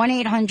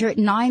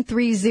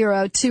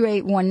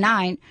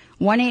 1-800-930-2819.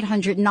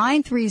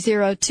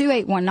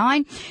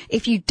 1-800-930-2819.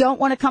 If you don't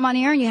want to come on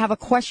air and you have a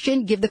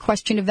question, give the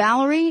question to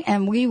Valerie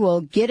and we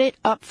will get it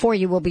up for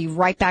you. We'll be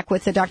right back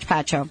with the Dr.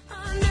 Pat Show.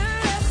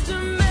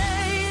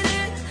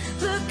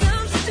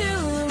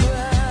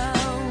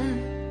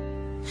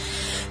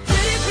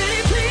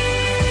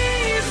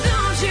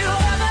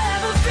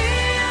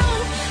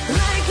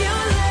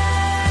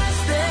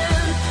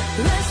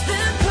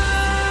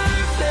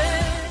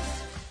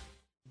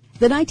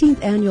 The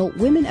 19th Annual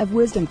Women of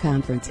Wisdom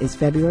Conference is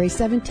February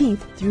 17th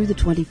through the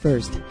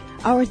 21st.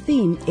 Our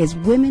theme is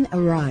Women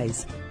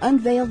Arise,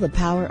 Unveil the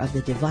Power of the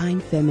Divine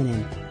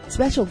Feminine.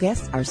 Special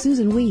guests are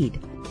Susan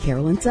Weed,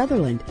 Carolyn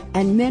Sutherland,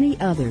 and many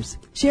others,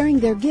 sharing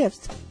their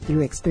gifts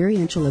through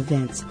experiential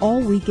events all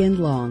weekend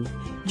long.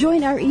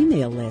 Join our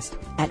email list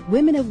at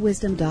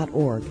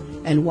womenofwisdom.org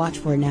and watch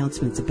for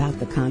announcements about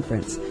the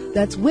conference.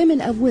 That's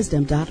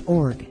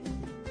womenofwisdom.org.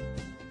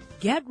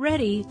 Get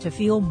ready to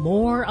feel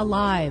more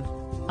alive.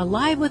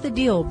 Alive with a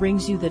Deal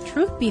brings you the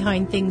truth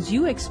behind things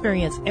you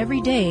experience every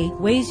day,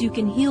 ways you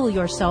can heal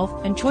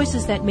yourself, and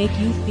choices that make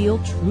you feel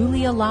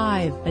truly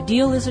alive. A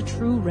Deal is a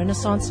true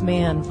Renaissance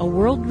man, a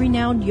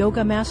world-renowned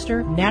yoga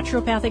master,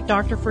 naturopathic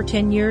doctor for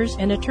 10 years,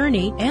 an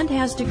attorney, and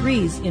has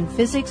degrees in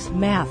physics,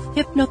 math,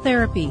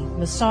 hypnotherapy,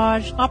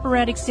 massage,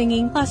 operatic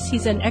singing, plus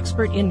he's an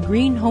expert in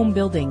green home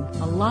building.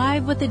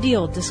 Alive with a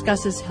Deal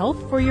discusses health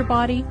for your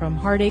body, from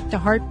heartache to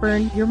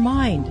heartburn, your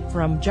mind,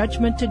 from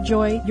judgment to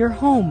joy, your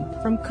home,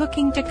 from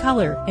cooking to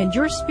color, and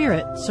your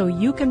spirit, so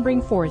you can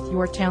bring forth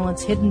your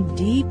talents hidden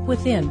deep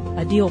within.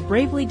 A Deal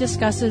bravely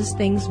discusses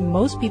things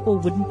most people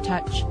wouldn't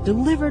touch,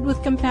 delivered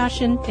with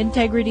compassion,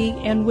 integrity,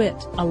 and wit.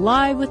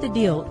 Alive with a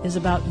Deal is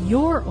about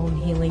your own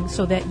healing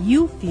so that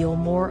you feel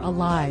more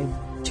alive.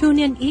 Tune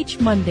in each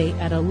Monday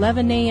at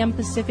 11 a.m.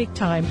 Pacific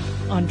Time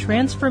on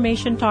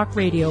Transformation Talk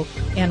Radio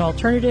and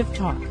Alternative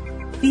Talk.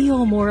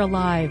 Feel more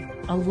alive.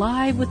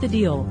 Alive with a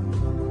Deal.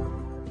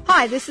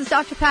 Hi, this is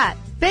Dr. Pat.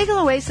 Bagel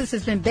Oasis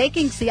has been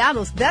baking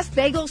Seattle's best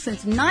bagels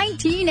since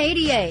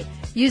 1988,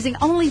 using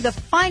only the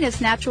finest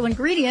natural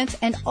ingredients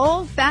and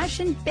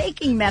old-fashioned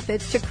baking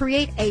methods to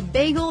create a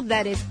bagel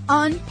that is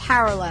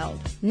unparalleled.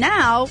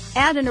 Now,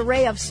 add an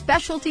array of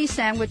specialty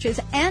sandwiches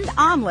and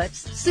omelets,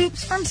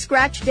 soups from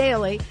scratch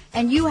daily,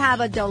 and you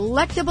have a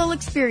delectable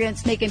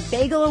experience making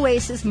Bagel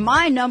Oasis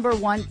my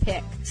 #1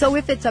 pick. So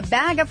if it's a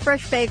bag of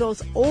fresh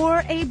bagels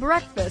or a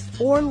breakfast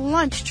or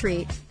lunch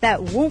treat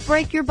that won't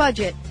break your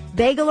budget,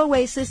 Bagel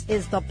Oasis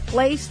is the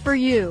place for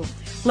you.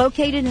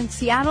 Located in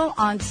Seattle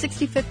on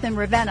 65th and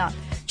Ravenna.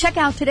 Check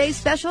out today's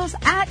specials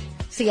at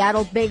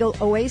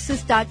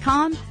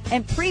SeattleBagelOasis.com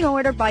and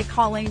pre-order by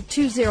calling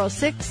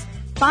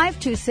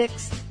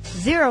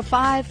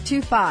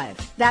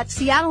 206-526-0525. That's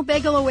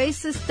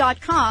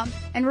SeattleBagelOasis.com.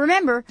 And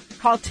remember,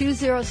 call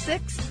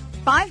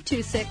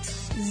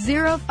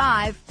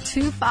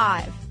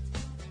 206-526-0525.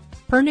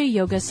 Purna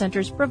Yoga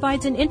Centers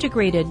provides an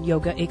integrated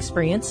yoga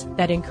experience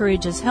that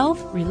encourages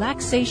health,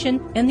 relaxation,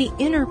 and the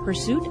inner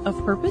pursuit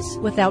of purpose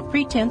without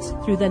pretense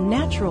through the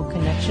natural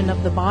connection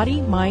of the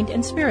body, mind,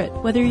 and spirit.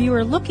 Whether you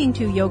are looking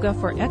to yoga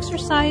for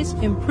exercise,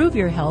 improve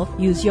your health,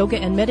 use yoga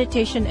and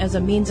meditation as a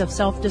means of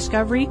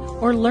self-discovery,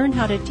 or learn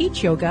how to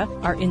teach yoga,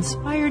 our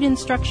inspired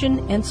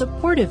instruction and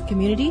supportive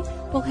community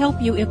will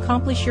help you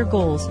accomplish your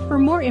goals. For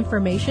more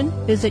information,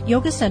 visit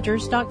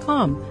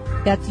yogacenters.com.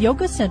 That's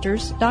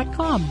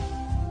yogacenters.com.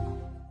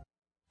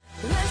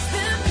 Less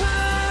than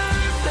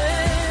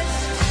perfect.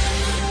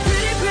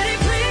 Pretty, pretty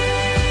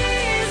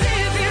please.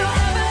 If you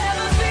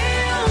ever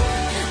feel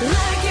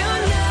like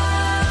you're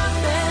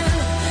nothing,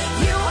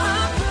 you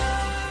are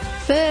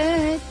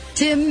Perfect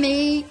to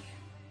me.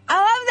 I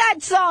love that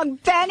song,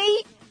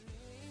 Benny.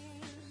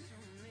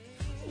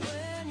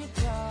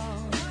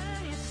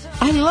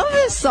 I love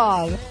this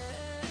song.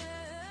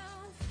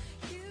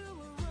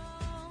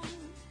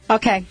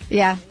 Okay,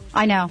 yeah,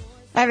 I know.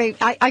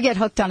 I get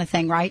hooked on a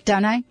thing, right?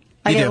 Don't I?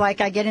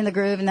 I get in the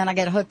groove and then I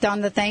get hooked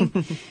on the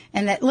thing.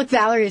 And that, look,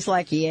 Valerie's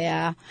like,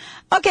 yeah.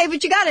 Okay,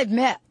 but you got to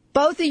admit,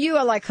 both of you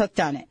are like hooked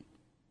on it.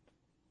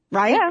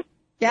 Right? Yeah.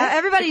 Yeah,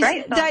 everybody's,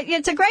 It's a great song.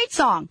 it's a great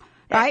song.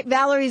 Right?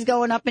 Valerie's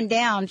going up and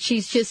down.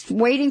 She's just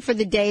waiting for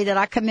the day that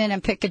I come in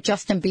and pick a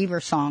Justin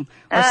Bieber song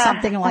or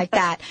something like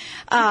that.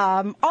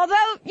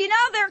 Although,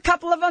 there are a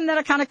couple of them that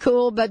are kind of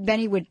cool, but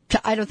Benny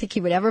I don't think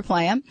he would ever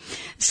play them.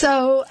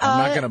 So,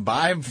 I'm not going to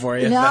buy them for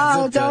you.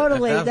 No,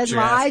 totally. That's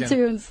my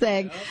iTunes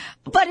thing.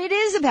 But it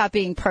is about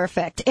being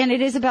perfect, and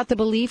it is about the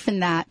belief in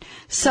that.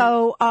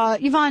 So,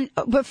 Yvonne,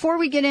 before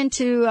we get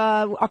into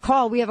our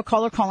call, we have a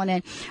caller calling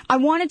in. I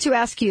wanted to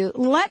ask you,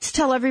 let's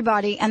tell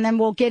everybody, and then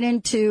we'll get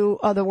into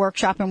the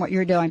workshop and what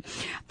you're doing.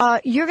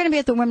 You're going to be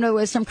at the Women of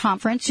Wisdom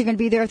Conference. You're going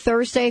to be there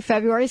Thursday,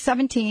 February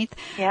 17th.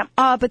 Yep.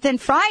 But then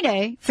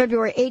Friday,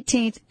 February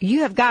 18th,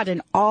 you have got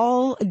an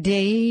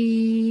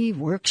all-day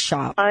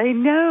workshop. I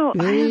know.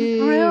 I am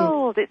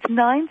thrilled. It's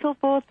 9 till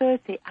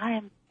 4:30. I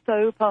am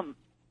so pumped.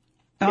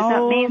 Because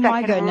that means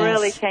I can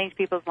really change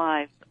people's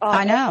lives. Oh,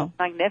 I know.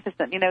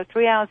 Magnificent.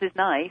 3 hours is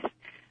nice,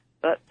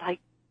 but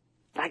like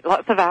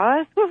lots of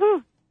hours.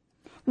 Woohoo.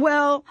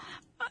 Well,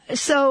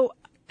 so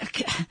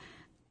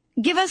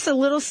give us a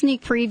little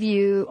sneak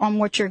preview on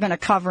what you're going to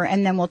cover,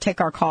 and then we'll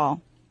take our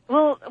call.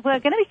 Well, we're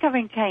going to be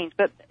covering change,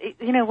 but,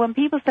 when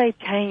people say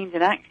change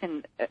and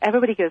action,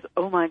 everybody goes,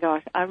 oh, my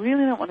gosh, I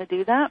really don't want to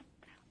do that.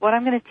 What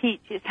I'm going to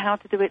teach is how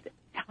to do it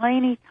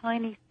tiny,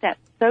 tiny steps,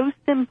 so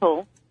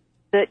simple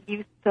that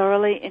you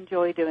thoroughly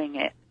enjoy doing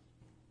it.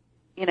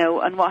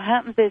 And what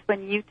happens is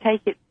when you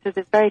take it to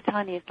the very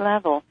tiniest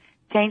level,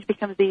 change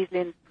becomes easy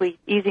and sweet,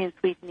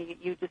 and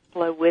you just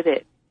flow with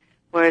it.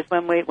 Whereas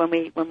when we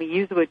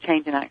use the word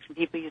change in action,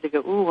 people usually go,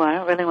 ooh, I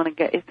don't really want to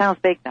get, it sounds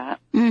big, that.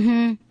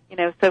 Mm-hmm.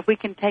 So if we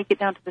can take it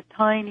down to the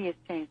tiniest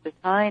change, the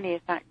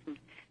tiniest action,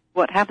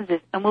 what happens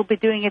is, and we'll be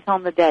doing it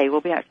on the day, we'll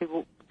be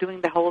actually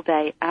doing the whole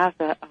day as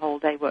a whole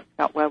day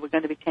workshop where we're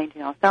going to be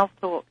changing our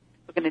self-talk.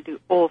 We're going to do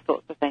all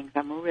sorts of things.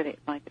 I'm really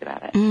excited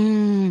about it.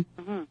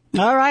 Mm-hmm.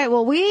 All right.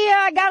 Well, we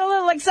got a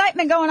little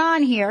excitement going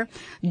on here.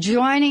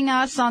 Joining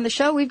us on the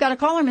show, we've got a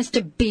caller,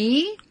 Mr.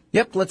 B.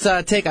 Yep, let's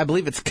take, I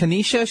believe it's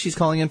Kanisha. She's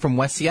calling in from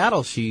West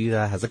Seattle. She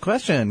has a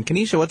question.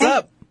 Kanisha, what's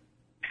up?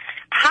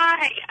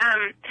 Hi.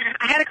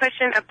 I had a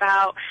question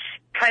about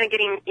kind of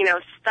getting,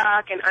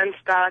 stuck and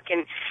unstuck.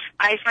 And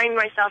I find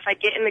myself, I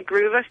get in the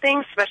groove of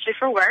things, especially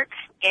for work,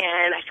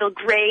 and I feel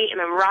great,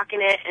 and I'm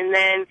rocking it. And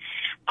then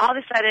all of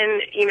a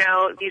sudden,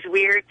 these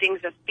weird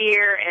things of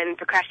fear and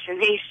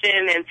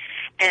procrastination,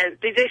 and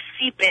they just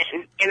seep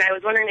in. And I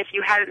was wondering if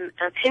you had an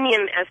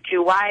opinion as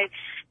to why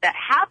that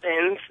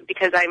happens,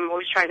 because I'm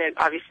always trying to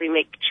obviously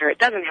make sure it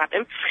doesn't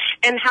happen,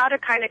 and how to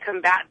kind of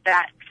combat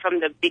that from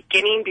the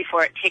beginning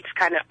before it takes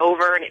kind of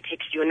over and it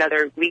takes you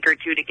another week or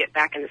two to get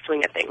back in the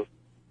swing of things.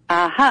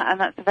 And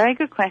that's a very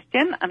good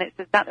question, and it's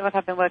exactly what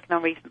I've been working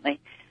on recently.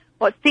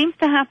 What seems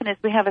to happen is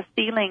we have a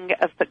ceiling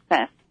of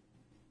success,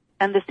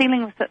 and the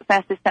ceiling of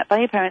success is set by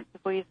your parents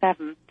before you're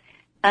 7.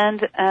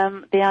 And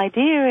the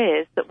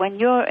idea is that when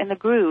you're in the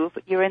groove,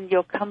 you're in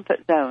your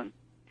comfort zone.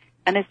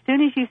 And as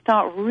soon as you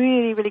start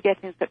really, really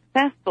getting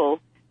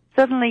successful,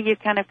 suddenly you're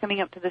kind of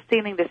coming up to the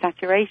ceiling, the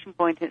saturation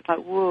point, and it's like,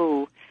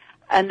 whoa.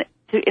 And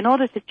in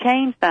order to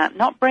change that,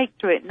 not break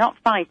through it, not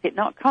fight it,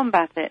 not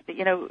combat it,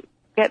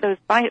 get those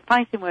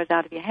fighting words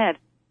out of your head.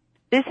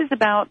 This is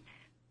about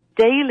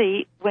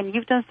daily, when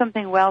you've done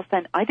something well,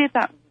 saying, I did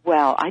that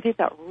well, I did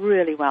that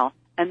really well,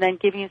 and then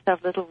giving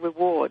yourself little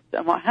rewards.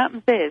 And what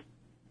happens is,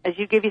 as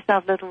you give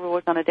yourself little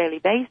rewards on a daily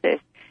basis,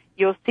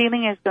 your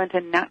ceiling is going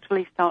to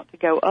naturally start to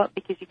go up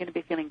because you're going to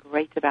be feeling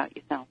great about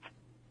yourself.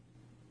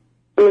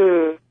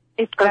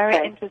 It's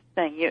very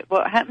interesting.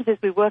 What happens is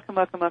we work and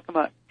work and work and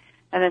work,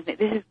 and then think,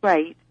 this is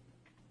great,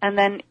 And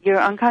then your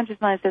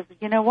unconscious mind says,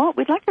 you know what,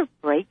 we'd like a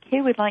break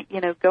here. We'd like,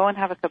 go and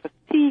have a cup of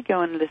tea,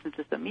 go and listen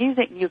to some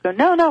music. And you go,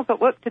 no, I've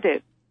got work to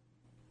do.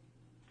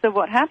 So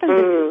what happens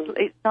is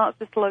it starts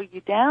to slow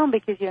you down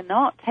because you're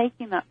not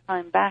taking that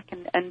time back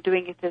and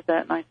doing it as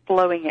a nice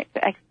flowing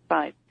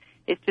exercise.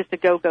 It's just a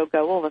go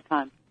all the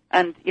time.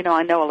 And,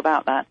 I know all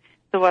about that.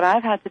 So what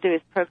I've had to do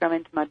is program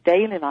into my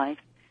daily life.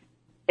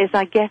 As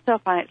I get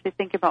up, I actually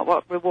think about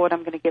what reward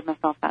I'm going to give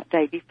myself that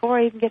day before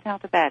I even get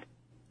out of bed.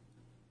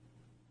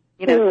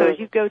 So as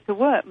you go to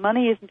work,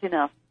 money isn't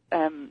enough.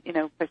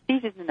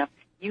 Prestige isn't enough.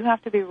 You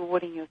have to be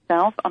rewarding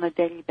yourself on a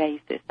daily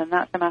basis, and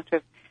that's a matter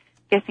of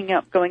getting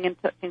up, going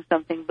and touching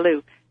something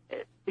blue,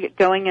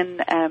 going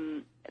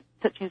and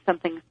touching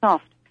something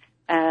soft,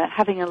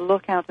 having a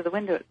look out of the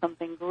window at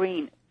something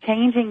green,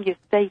 changing your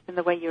state and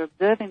the way you're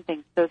observing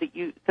things so that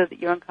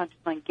your unconscious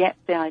mind gets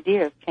the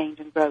idea of change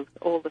and growth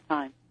all the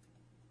time.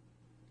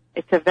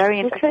 It's a very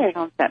interesting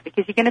concept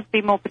because you're going to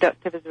be more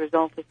productive as a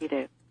result if you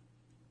do.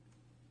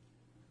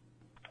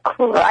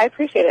 Cool. I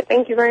appreciate it.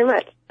 Thank you very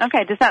much.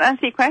 Okay. Does that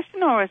answer your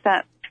question, or is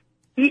that?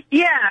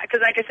 Yeah,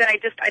 because like I said,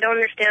 I don't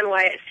understand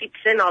why it seeps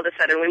in all of a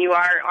sudden when you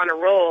are on a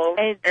roll,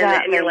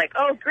 Exactly. and you're like,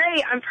 oh,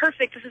 great, I'm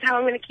perfect. This is how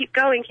I'm going to keep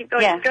going, keep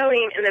going,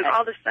 and then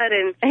all of a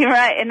sudden, you're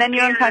right, and then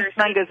your unconscious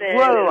mind goes,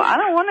 whoa, I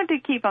don't want to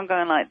keep on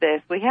going like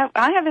this.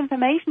 I have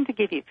information to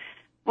give you.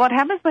 What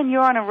happens when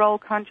you're on a roll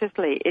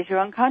consciously is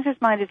your unconscious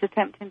mind is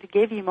attempting to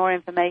give you more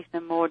information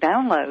and more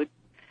downloads,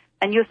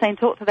 and you're saying,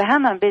 talk to the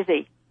hand, I'm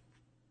busy.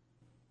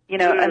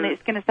 And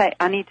it's going to say,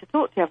 I need to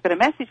talk to you. I've got a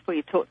message for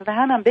you. Talk to the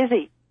hand, I'm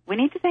busy. We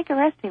need to take a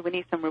rest here. We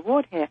need some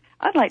reward here.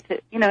 I'd like to,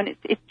 and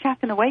it's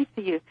chatting away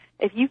to you.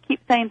 If you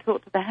keep saying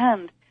talk to the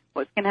hand,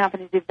 what's going to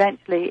happen is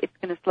eventually it's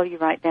going to slow you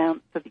right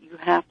down so that you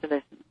have to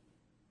listen.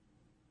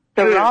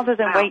 So rather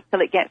than wait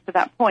till it gets to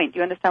that point,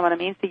 you understand what I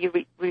mean? So you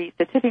reach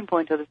the tipping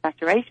point or the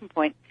saturation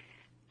point.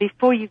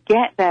 Before you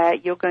get there,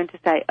 you're going to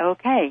say,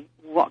 okay,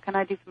 what can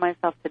I do for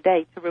myself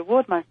today to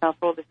reward myself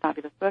for all this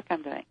fabulous work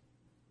I'm doing?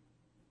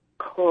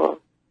 Cool.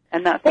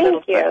 And that's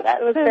Thank you.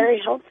 That was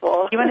very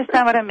helpful. You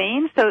understand what I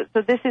mean? So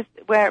this is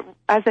where,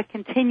 as a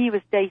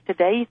continuous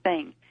day-to-day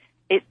thing,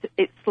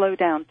 it's slow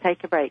down,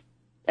 take a break,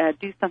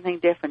 do something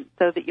different,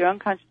 so that your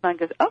unconscious mind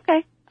goes,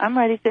 okay, I'm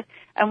ready to.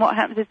 And what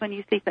happens is when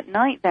you sleep at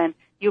night, then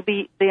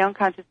the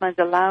unconscious mind's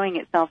allowing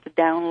itself to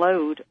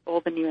download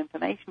all the new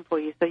information for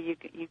you, so you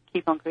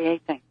keep on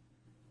creating.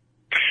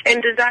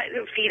 And does that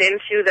feed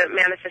into the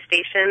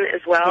manifestation as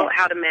well,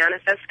 how to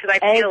manifest? Because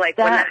I feel like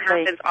when that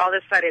happens, all of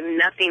a sudden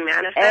nothing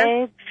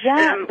manifests.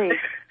 Exactly.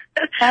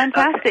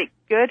 Fantastic. Okay.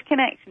 Good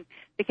connection.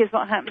 Because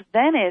what happens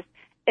then is,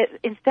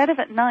 instead of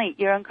at night,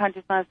 your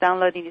unconscious mind's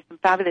downloading you some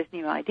fabulous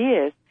new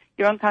ideas,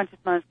 your unconscious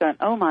mind's going,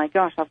 oh my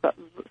gosh, I've got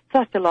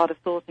such a lot of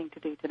sorting to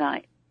do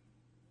tonight.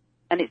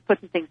 And it's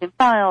putting things in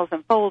files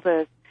and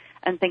folders,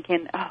 and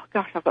thinking, oh,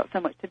 gosh, I've got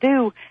so much to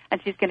do,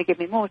 and she's going to give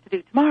me more to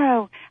do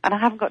tomorrow, and I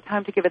haven't got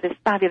time to give her this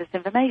fabulous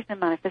information and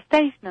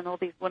manifestation and all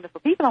these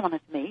wonderful people I want her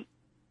to meet.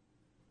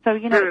 So,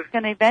 it's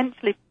going to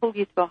eventually pull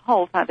you to a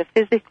halt, either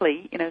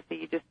physically, so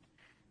you just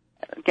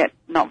get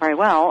not very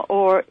well,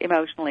 or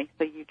emotionally,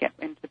 so you get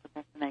into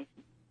procrastination.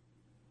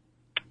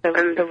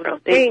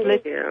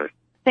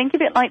 Think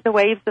of it like the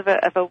waves of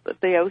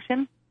the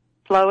ocean,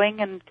 flowing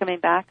and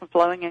coming back and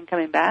flowing and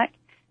coming back.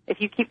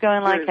 If you keep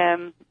going like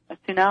a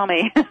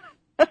tsunami,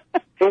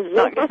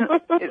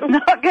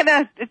 it's not going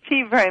to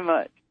achieve very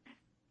much.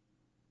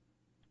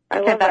 I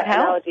love that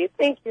analogy.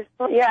 Thank you.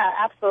 Yeah,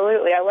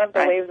 absolutely. I love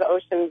the waves of the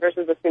ocean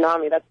versus the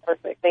tsunami. That's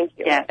perfect. Thank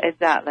you. Yeah,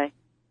 exactly.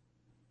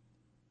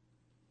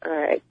 All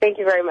right. Thank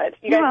you very much.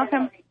 You're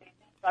welcome.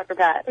 Dr.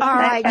 Pat. All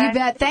right, you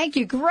bet. Thank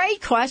you.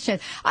 Great question.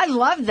 I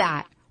love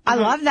that. I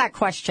love that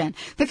question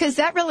because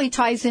that really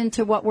ties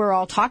into what we're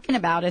all talking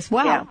about as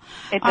well.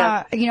 Yeah, it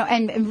does.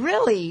 And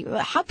really,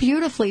 how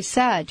beautifully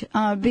said,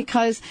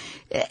 because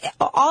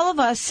all of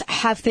us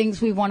have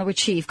things we want to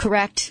achieve,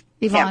 correct,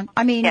 Yvonne? Yeah.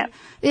 I mean,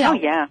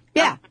 yeah,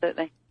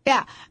 absolutely.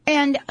 Yeah.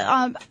 And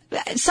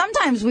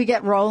sometimes we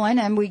get rolling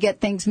and we get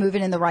things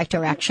moving in the right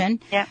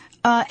direction. Yeah.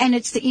 And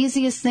it's the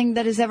easiest thing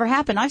that has ever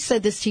happened. I've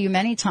said this to you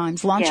many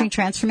times. Launching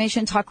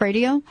Transformation Talk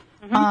Radio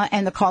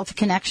and the call to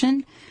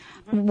connection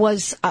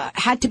was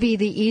had to be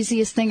the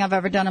easiest thing I've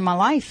ever done in my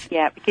life.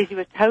 Yeah, because you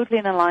were totally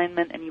in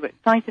alignment and you were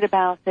excited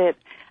about it,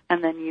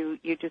 and then you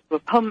just were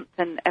pumped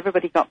and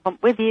everybody got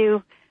pumped with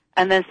you,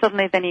 and then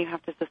suddenly then you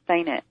have to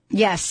sustain it.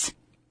 Yes.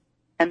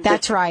 And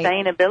that's right.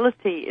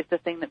 Sustainability is the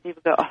thing that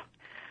people go, oh,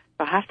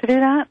 do I have to do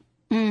that?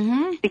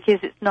 Mm-hmm. Because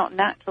it's not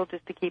natural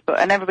just to keep it,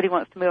 and everybody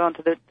wants to move on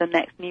to the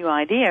next new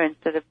idea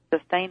instead of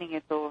sustaining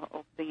it or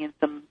being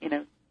some,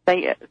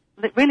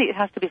 really it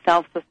has to be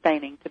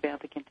self-sustaining to be able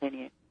to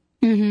continue.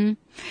 Mm-hmm.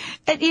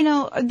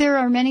 And, there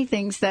are many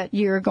things that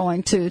you're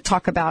going to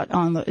talk about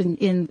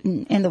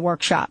in the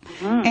workshop.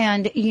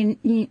 And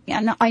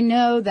and I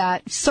know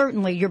that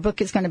certainly your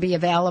book is going to be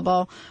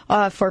available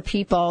for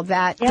people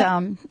that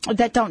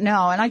that don't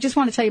know. And I just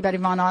want to tell you about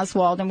Yvonne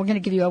Oswald, and we're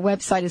going to give you a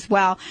website as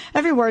well.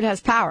 Every word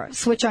has power.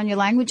 Switch on your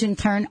language and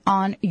turn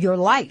on your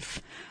life.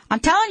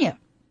 I'm telling you,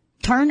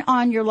 turn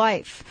on your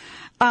life.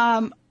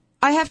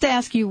 I have to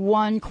ask you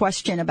one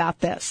question about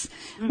this.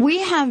 We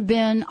have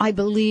been, I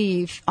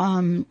believe,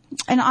 and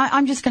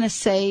I'm just going to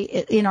say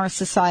in our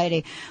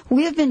society,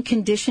 we have been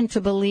conditioned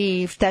to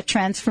believe that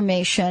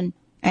transformation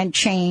and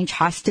change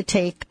has to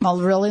take a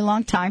really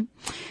long time,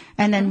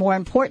 and then more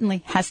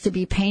importantly, has to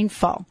be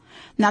painful.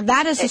 Now,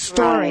 that is a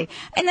story. Right.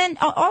 And then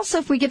also,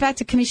 if we get back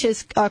to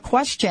Kamisha's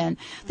question,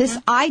 this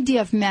idea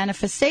of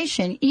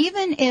manifestation,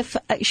 even if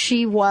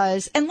she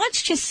was, and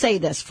let's just say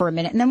this for a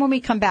minute, and then when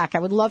we come back, I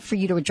would love for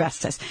you to address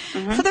this.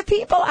 For the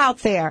people out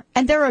there,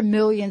 and there are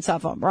millions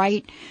of them,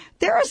 right?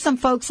 There are some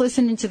folks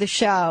listening to the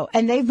show,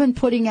 and they've been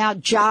putting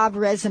out job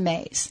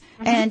resumes,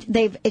 and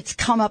it's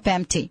come up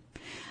empty.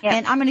 Yeah.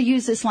 And I'm going to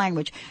use this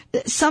language.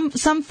 Some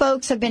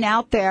folks have been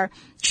out there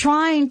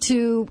trying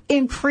to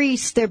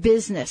increase their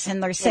business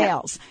and their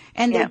sales,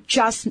 and they're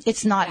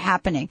it's not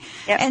happening.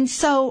 And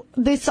so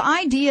this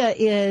idea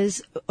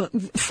is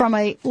from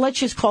let's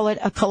just call it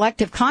a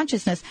collective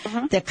consciousness.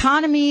 The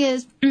economy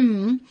is,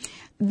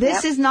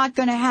 this is not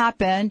going to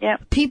happen.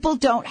 People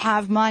don't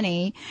have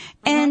money.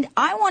 And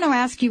I want to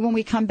ask you when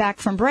we come back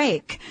from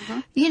break,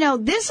 you know,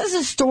 this is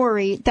a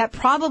story that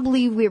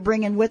probably we're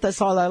bringing with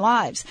us all our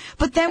lives.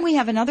 But then we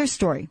have another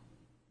story.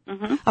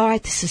 All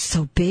right, this is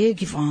so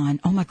big, Yvonne.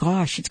 Oh, my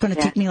gosh, it's going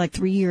to take me like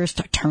 3 years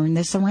to turn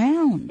this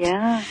around.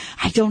 I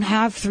don't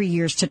have 3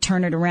 years to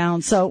turn it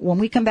around. So when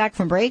we come back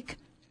from break,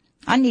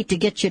 I need to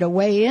get you to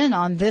weigh in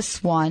on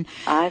this one.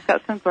 I've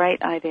got some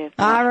great ideas.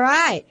 All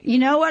right. You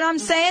know what I'm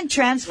saying?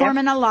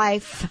 Transforming a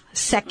life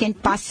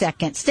second by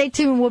second. Stay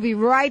tuned. We'll be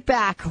right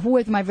back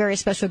with my very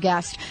special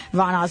guest,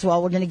 Yvonne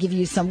Oswald. We're going to give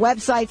you some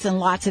websites and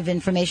lots of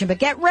information. But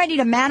get ready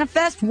to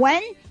manifest.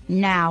 When?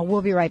 Now.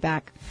 We'll be right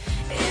back.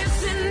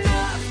 It's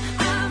enough.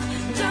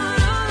 I've done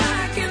all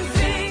I can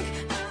think.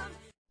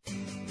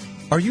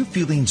 Are you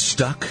feeling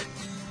stuck?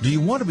 Do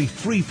you want to be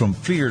free from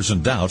fears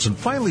and doubts and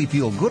finally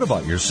feel good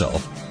about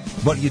yourself,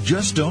 but you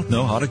just don't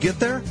know how to get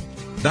there?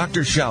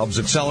 Dr. Schaub's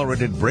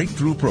Accelerated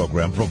Breakthrough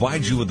Program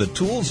provides you with the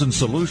tools and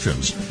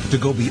solutions to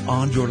go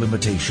beyond your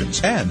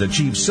limitations and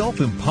achieve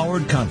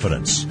self-empowered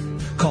confidence.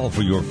 Call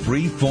for your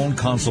free phone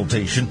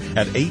consultation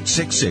at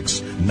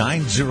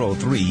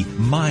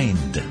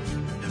 866-903-MIND.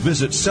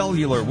 Visit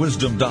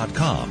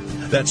cellularwisdom.com.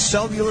 That's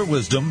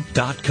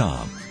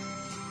cellularwisdom.com.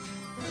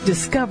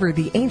 Discover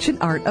the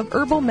ancient art of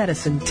herbal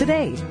medicine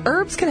today.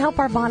 Herbs can help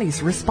our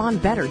bodies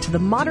respond better to the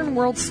modern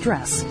world's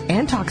stress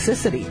and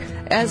toxicity,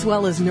 as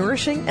well as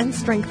nourishing and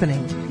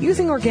strengthening.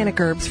 Using organic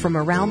herbs from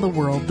around the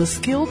world, the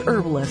skilled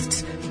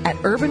herbalists at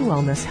Urban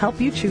Wellness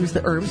help you choose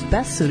the herbs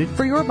best suited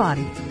for your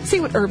body. See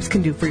what herbs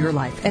can do for your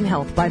life and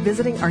health by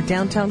visiting our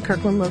downtown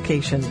Kirkland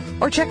location,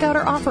 or check out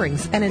our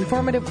offerings and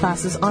informative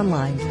classes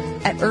online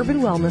at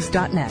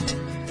urbanwellness.net.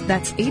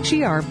 That's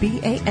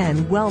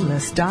HERBAN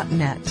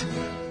wellness.net.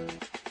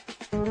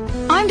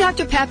 I'm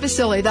Dr. Pat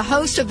Basile, the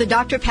host of the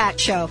Dr. Pat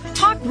Show.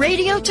 Talk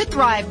radio to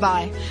thrive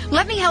by.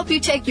 Let me help you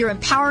take your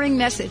empowering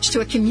message to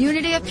a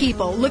community of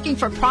people looking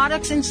for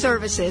products and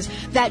services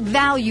that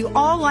value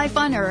all life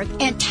on earth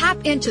and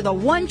tap into the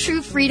one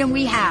true freedom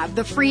we have,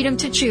 the freedom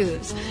to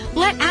choose.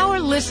 Let our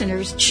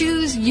listeners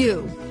choose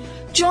you.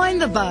 Join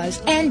the buzz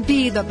and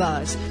be the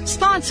buzz.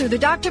 Sponsor the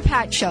Dr.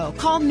 Pat Show.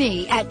 Call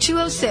me at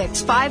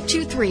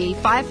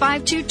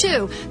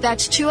 206-523-5522.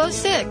 That's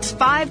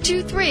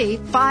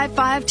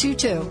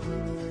 206-523-5522.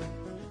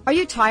 Are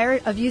you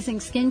tired of using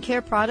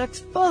skincare products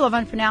full of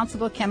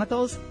unpronounceable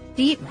chemicals?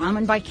 Do you eat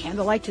ramen by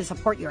candlelight to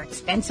support your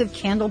expensive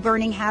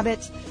candle-burning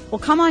habits? Well,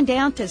 come on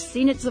down to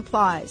Zenith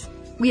Supplies.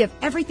 We have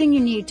everything you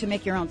need to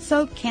make your own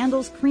soap,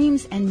 candles,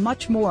 creams, and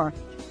much more.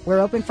 We're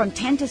open from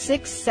 10 to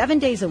 6, 7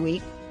 days a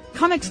week.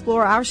 Come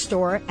explore our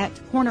store at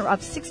the corner of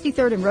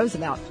 63rd and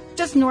Roosevelt,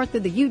 just north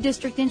of the U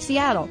District in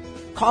Seattle.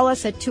 Call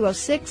us at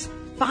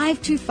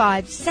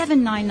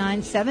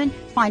 206-525-7997.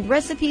 Find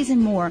recipes and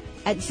more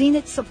at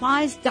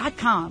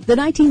zenithsupplies.com. The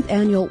 19th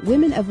Annual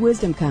Women of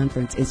Wisdom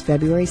Conference is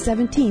February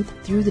 17th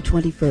through the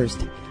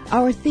 21st.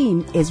 Our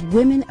theme is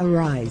Women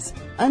Arise.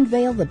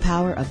 Unveil the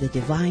power of the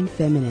divine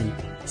feminine.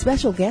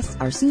 Special guests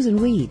are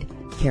Susan Weed,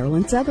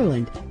 Carolyn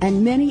Sutherland,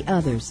 and many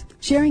others,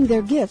 sharing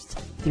their gifts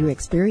through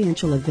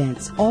experiential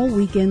events all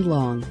weekend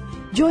long.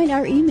 Join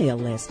our email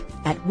list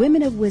at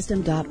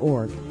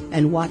womenofwisdom.org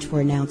and watch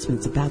for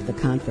announcements about the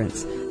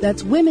conference.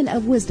 That's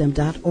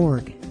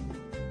womenofwisdom.org.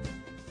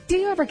 Do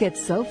you ever get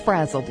so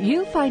frazzled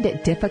you find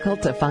it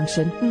difficult to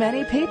function?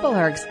 Many people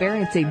are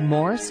experiencing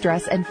more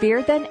stress and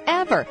fear than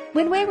ever.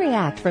 When we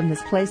react from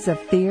this place of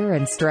fear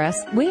and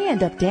stress, we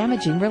end up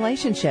damaging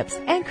relationships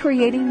and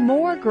creating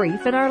more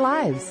grief in our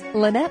lives.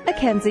 Lynette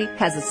McKenzie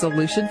has a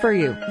solution for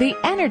you. The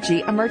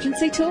Energy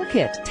Emergency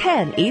Toolkit.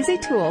 10 easy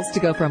tools to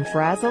go from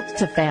frazzled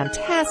to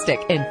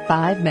fantastic in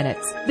 5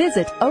 minutes.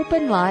 Visit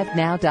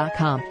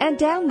openlivenow.com and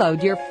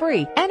download your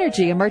free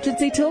Energy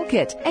Emergency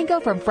Toolkit and go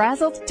from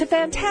frazzled to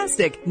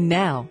fantastic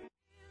now.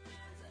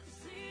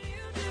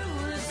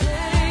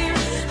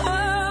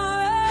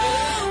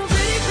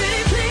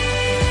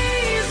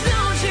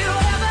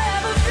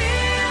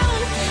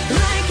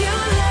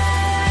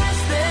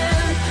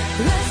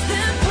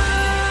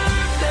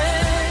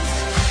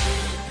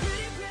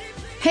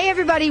 Hey,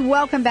 everybody.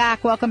 Welcome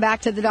back. Welcome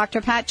back to the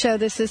Dr. Pat Show.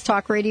 This is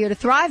Talk Radio to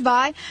Thrive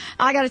By.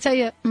 I got to tell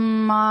you,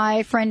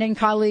 my friend and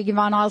colleague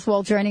Yvonne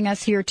Oswald joining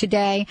us here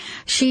today.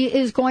 She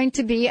is going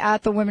to be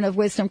at the Women of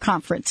Wisdom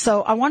Conference.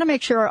 So I want to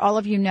make sure all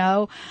of you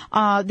know,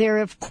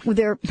 they're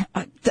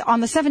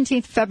on the 17th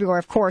of February,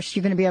 of course,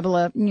 you're going to be able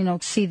to,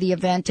 see the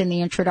event and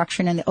the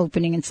introduction and the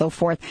opening and so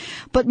forth.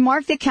 But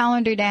mark the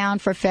calendar down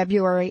for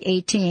February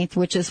 18th,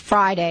 which is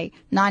Friday,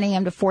 9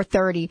 a.m. to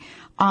 4:30.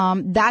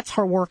 That's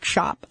her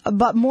workshop.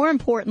 But more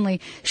importantly,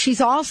 she's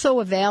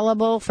also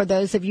available for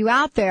those of you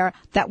out there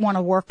that want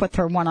to work with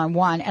her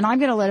one-on-one. And I'm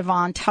going to let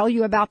Yvonne tell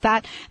you about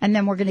that, and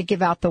then we're going to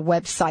give out the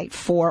website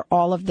for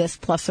all of this,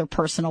 plus her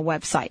personal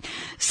website.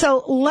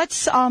 So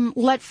let's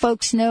let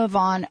folks know,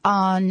 Yvonne,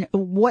 on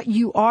what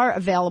you are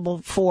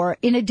available for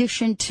in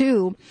addition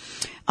to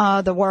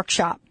the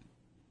workshop.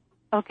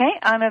 Okay,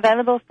 I'm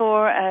available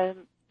for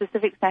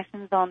specific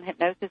sessions on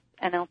hypnosis,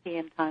 NLP,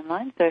 and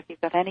timeline. So if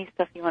you've got any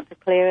stuff you want to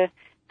clear,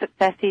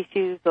 success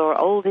issues or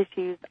old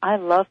issues, I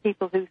love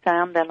people who say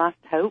I'm their last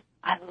hope.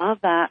 I love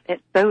that.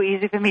 It's so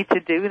easy for me to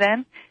do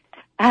then.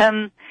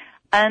 And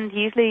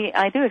usually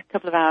I do a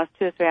couple of hours,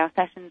 2 or 3 hour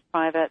sessions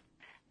private.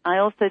 I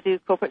also do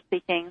corporate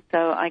speaking,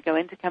 so I go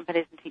into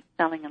companies and teach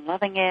selling and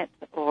loving it,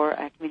 or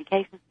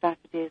communication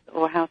strategies,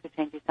 or how to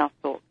change your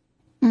self-talk.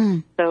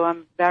 So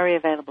I'm very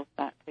available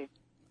for that too.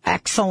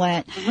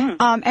 Excellent.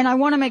 And I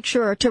want to make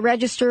sure to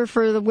register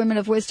for the Women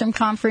of Wisdom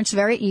Conference,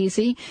 very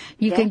easy.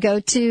 You can go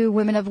to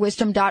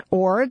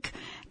womenofwisdom.org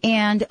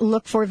and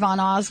look for Yvonne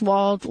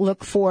Oswald,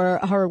 look for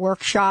her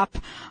workshop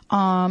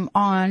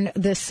on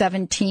the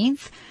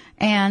 17th.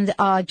 And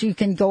you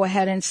can go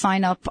ahead and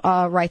sign up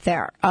right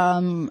there.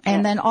 And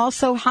then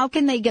also, how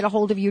can they get a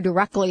hold of you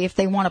directly if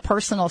they want a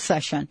personal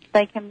session?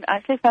 They can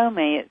actually phone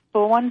me. It's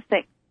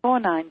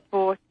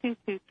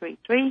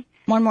 416-494-2233.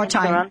 One more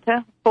time.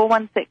 Toronto,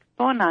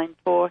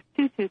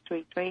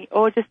 416-494-2233.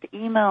 Or just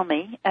email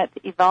me at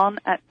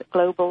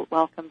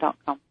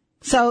Yvonne@globalwelcome.com.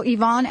 So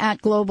Yvonne at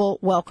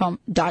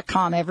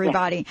globalwelcome.com,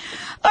 everybody. Yes.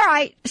 All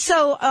right.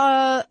 So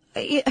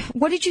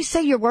what did you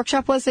say your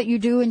workshop was that you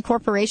do in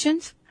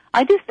corporations?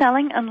 I do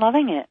selling and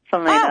loving it,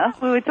 funnily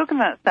enough. We were talking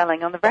about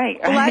selling on the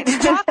break, right?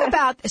 Let's talk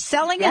about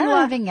selling and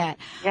loving it.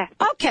 Yeah.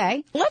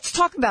 Okay, let's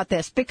talk about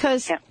this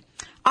because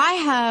I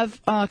have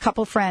a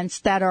couple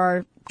friends that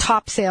are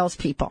top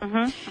salespeople.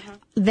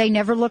 They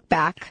never look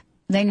back.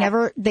 They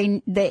never,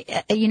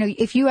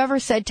 if you ever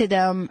said to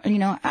them,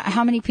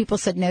 how many people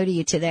said no to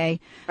you today?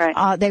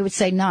 Right. They would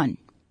say none.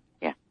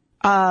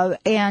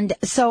 And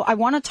so I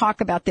want to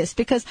talk about this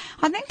because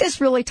I think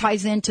this really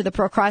ties into the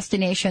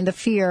procrastination, the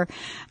fear,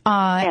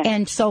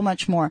 and so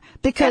much more.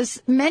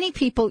 Because many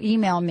people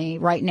email me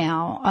right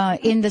now,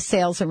 in the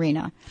sales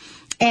arena.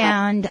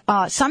 And,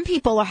 some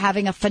people are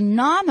having a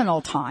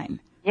phenomenal time.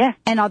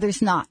 And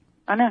others not.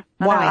 I know.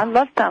 Why? I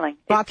love selling.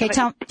 Okay,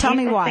 tell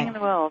me why. Thing in the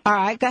world. All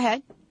right, go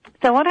ahead.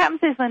 So what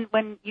happens is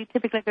when you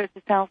typically go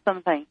to sell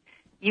something,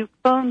 you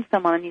phone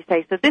someone and you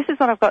say, so this is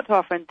what I've got to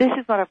offer, and this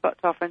is what I've got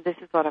to offer, and this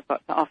is what I've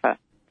got to offer.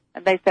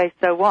 And they say,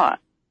 so what?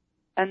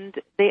 And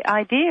the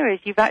idea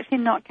is you've actually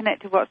not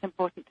connected what's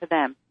important to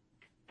them.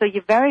 So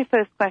your very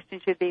first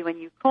question should be when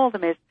you call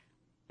them is,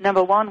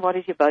 number one, what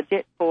is your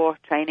budget for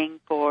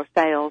training, for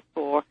sales,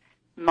 for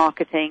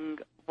marketing,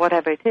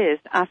 whatever it is?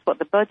 Ask what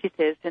the budget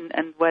is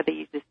and whether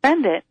you should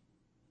spend it.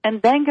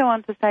 And then go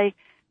on to say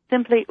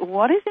simply,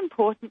 what is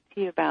important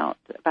to you about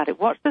it?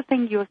 What's the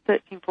thing you're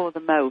searching for the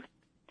most?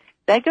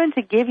 They're going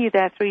to give you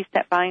their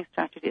 3-step buying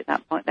strategy at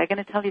that point. They're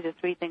going to tell you the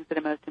 3 things that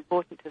are most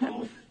important to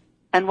them.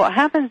 And what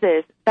happens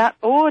is that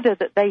order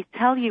that they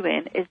tell you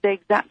in is the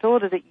exact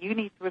order that you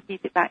need to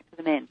repeat it back to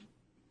them in.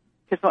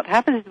 Because what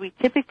happens is we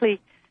typically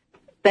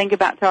then go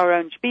back to our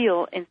own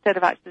spiel instead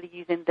of actually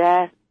using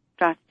their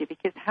strategy.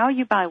 Because how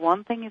you buy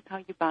one thing is how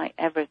you buy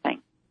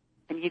everything.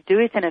 And you do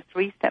it in a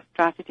 3-step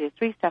strategy, a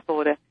 3-step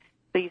order.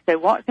 So you say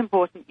what's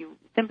important. You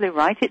simply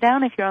write it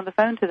down if you're on the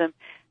phone to them,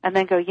 and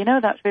then go,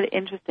 that's really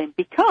interesting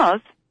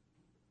because,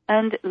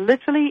 and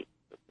literally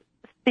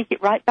speak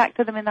it right back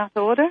to them in that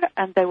order,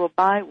 and they will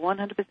buy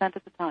 100%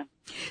 of the time.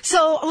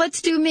 So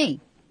let's do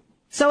me.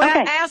 So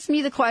ask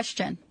me the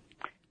question.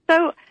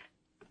 So,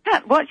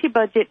 Pat, what's your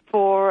budget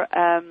for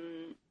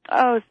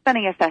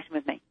spending a session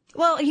with me?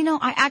 Well,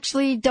 I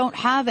actually don't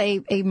have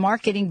a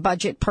marketing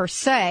budget per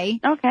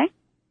se. Okay,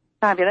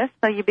 fabulous.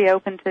 So you'd be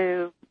open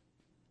to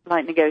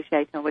like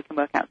negotiating, or we can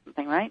work out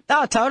something, right?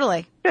 Oh,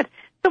 totally. Good.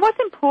 So what's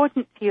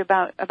important to you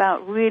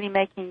about really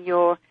making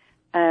your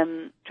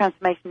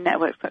transformation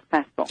network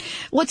successful?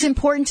 What's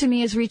important to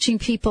me is reaching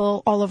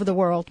people all over the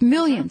world,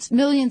 millions and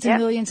millions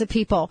of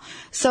people,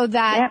 so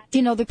that,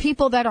 the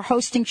people that are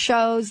hosting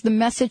shows, the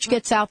message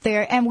gets out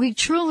there, and we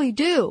truly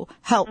do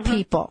help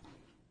people.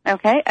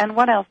 Okay, and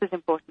what else is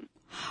important?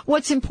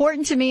 What's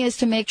important to me is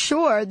to make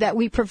sure that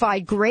we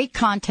provide great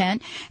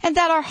content and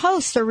that our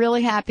hosts are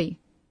really happy.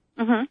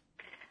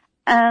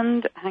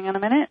 And hang on a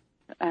minute.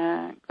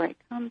 Great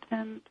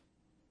content.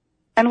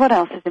 And what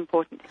else is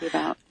important to you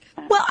about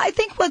that? Well, I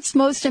think what's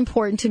most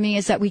important to me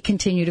is that we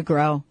continue to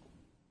grow.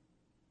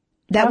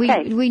 That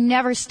Okay. we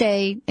never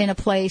stay in a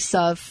place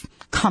of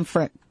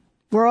comfort.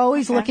 We're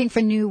always looking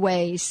for new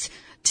ways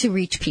to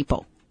reach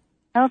people.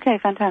 Okay,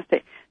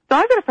 fantastic. So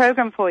I've got a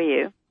program for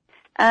you,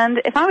 and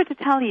if I were to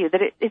tell you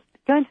that it's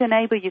going to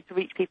enable you to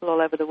reach people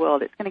all over the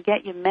world, it's going to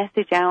get your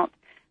message out,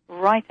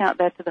 right out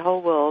there to the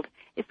whole world.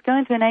 It's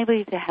going to enable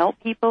you to help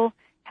people,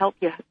 help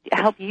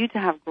you to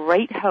have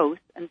great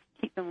hosts and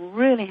keep them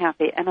really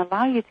happy, and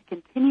allow you to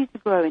continue to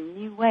grow in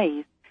new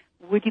ways.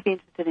 Would you be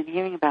interested in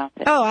hearing about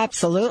it? Oh,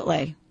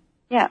 absolutely.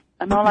 Yeah,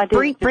 and all I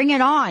do Bring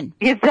it on.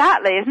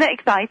 Exactly. Isn't it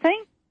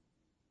exciting?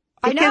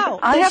 I Because know.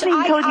 I haven't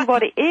even told you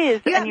what it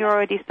is, Yeah. and you're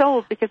already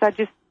sold because I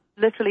just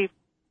literally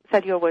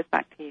said your words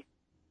back to you.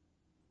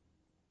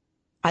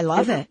 I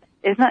love it.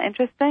 Isn't that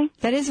interesting?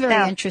 That is very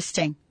Now,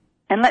 interesting.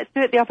 And let's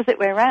do it the opposite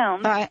way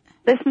around. All right.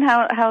 Listen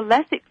how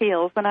less it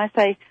feels when I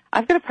say,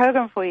 I've got a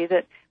program for you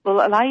that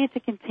will allow you to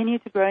continue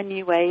to grow in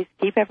new ways,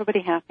 keep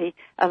everybody happy,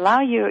 allow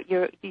you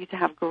to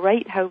have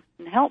great hosts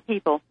and help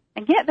people,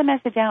 and get the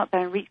message out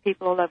there and reach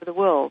people all over the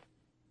world.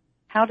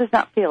 How does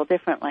that feel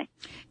differently?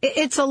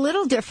 It's a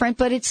little different,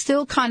 but it's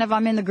still kind of,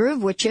 I'm in the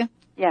groove with you.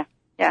 Yeah,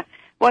 yeah.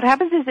 What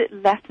happens is it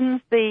lessens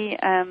the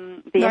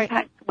Right.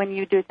 impact when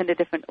you do it in a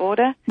different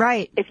order.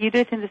 Right. If you do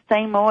it in the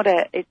same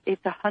order,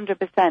 it's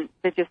 100%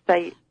 to just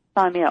say,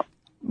 sign me up.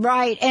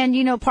 Right. And,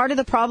 part of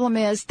the problem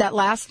is that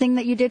last thing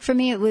that you did for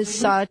me, it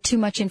was too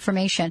much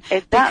information.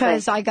 Exactly.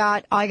 Because I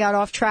got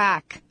off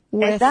track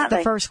with Exactly.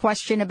 the first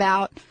question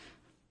about,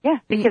 Yeah,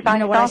 because You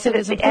know, what I said started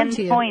was at the important end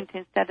to you. point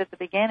instead of the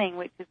beginning,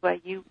 which is where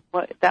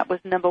that was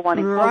number one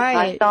important. Right.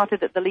 I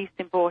started at the least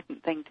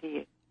important thing to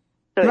you.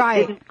 So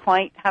Right. it didn't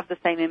quite have the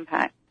same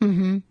impact.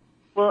 mm-hmm.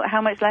 Well, how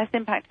much less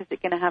impact is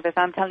it going to have if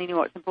I'm telling you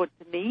what's important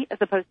to me as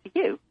opposed to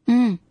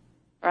you?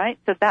 Right?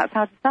 So that's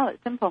how to sell it.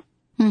 Simple.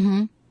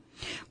 Mm-hmm.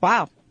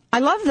 Wow. I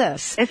love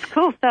this. It's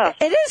cool stuff.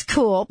 It is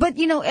cool. But,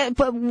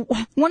 but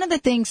one of the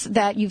things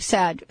that you've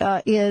said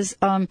is,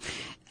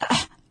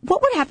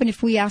 what would happen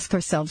if we ask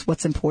ourselves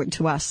what's important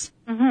to us?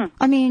 Mm-hmm.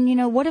 I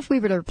mean, what if we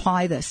were to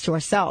apply this to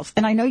ourselves?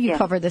 And I know you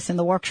cover this in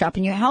the workshop,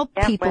 and you help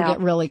people get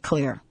really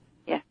clear.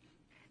 Yes,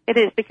 it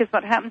is, because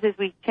what happens is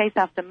we chase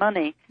after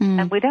money,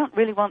 and we don't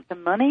really want the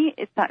money.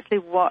 It's actually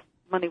what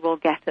money will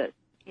get us.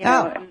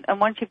 And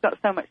once you've got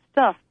so much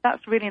stuff,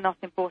 that's really not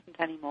important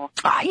anymore.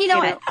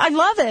 I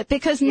love it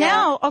because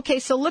now, okay,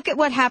 so look at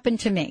what happened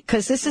to me,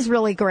 because this is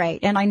really great.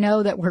 And I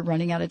know that we're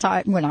running out of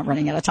time. We're not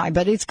running out of time,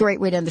 but it's a great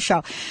way to end the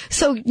show.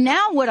 So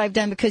now what I've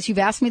done, because you've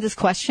asked me this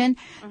question,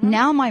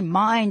 now my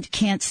mind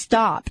can't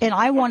stop. And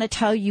I want to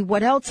tell you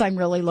what else I'm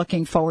really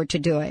looking forward to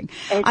doing.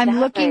 Exactly. I'm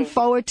looking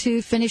forward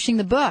to finishing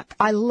the book.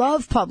 I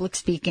love public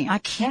speaking. I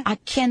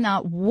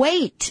cannot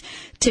wait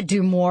to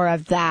do more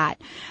of that.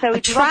 So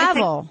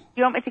travel. Do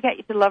you want me to get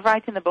you to love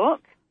writing the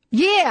book?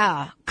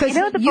 Yeah, because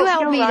the you book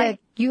helped you're me writing-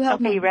 to. You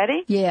helped me. Okay, you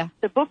ready? Yeah.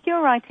 The book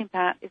you're writing,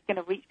 Pat, is going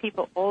to reach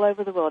people all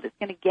over the world. It's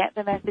going to get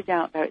the message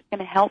out there. It's going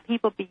to help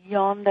people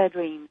beyond their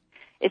dreams.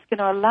 It's going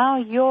to allow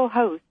your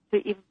host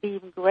to be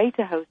even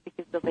greater hosts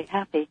because they'll be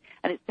happy.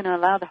 And it's going to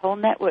allow the whole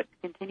network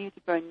to continue to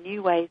grow in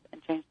new ways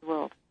and change the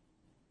world.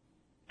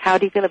 How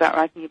do you feel about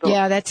writing your book?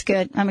 Yeah, that's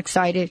good. I'm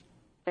excited.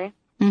 Okay.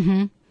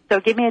 Mm-hmm. So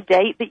give me a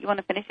date that you want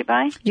to finish it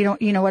by. You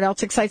know what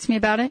else excites me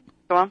about it?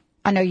 Go on.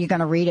 I know you're going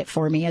to read it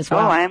for me as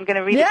well. Oh, I am going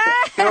to read it.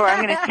 Sure,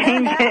 I'm going to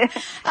change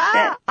it.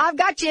 I've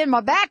got you in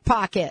my back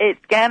pocket. It's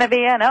going to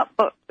be an up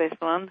book, this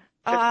one.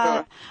 For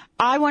sure.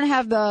 I want to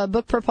have the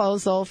book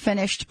proposal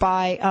finished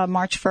by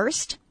March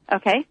 1st.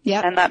 Okay.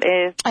 Yep. And that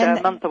is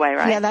a month away,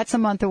 right? Yeah, that's a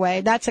month away.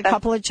 That's a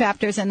couple of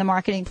chapters in the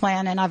marketing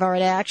plan, and I've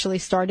already actually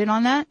started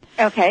on that.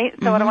 Okay.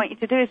 So what I want you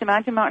to do is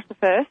imagine March the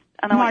 1st.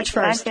 And I want you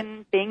to March 1st.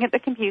 imagine being at the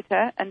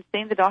computer and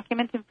seeing the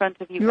document in front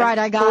of you. Right, and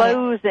I got it.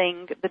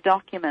 closing the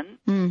document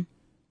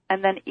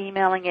and then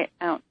emailing it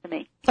out to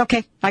me.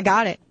 Okay, I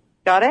got it.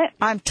 Got it?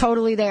 I'm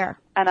totally there.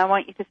 And I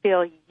want you to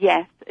feel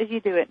yes as you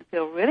do it and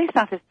feel really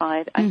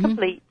satisfied and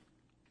complete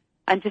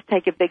and just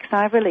take a big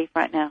sigh of relief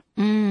right now.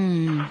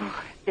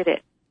 Did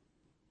it.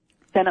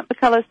 Turn up the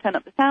colors, turn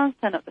up the sounds,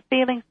 turn up the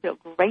feelings, feel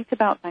great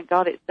about, thank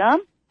God it's done.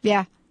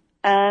 Yeah.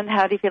 And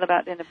how do you feel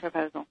about doing the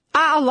proposal?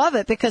 I love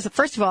it because,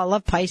 first of all, I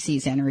love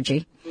Pisces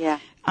energy. Yeah.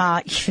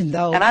 Even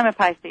though. And I'm a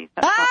Pisces.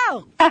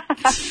 Oh!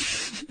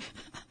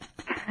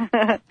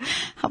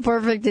 How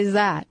perfect is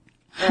that?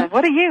 Yeah.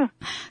 What are you?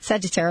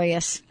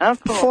 Sagittarius. Oh,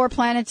 cool. 4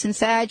 planets in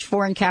Sag,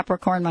 4 in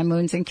Capricorn. My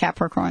moon's in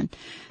Capricorn.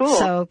 Cool.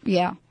 So,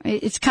 yeah,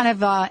 it's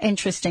kind of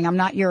interesting. I'm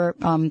not your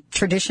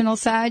traditional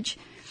Sag.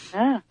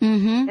 Ah,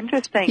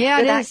 interesting.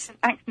 Yeah, Good it is.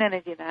 action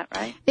energy, that,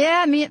 right?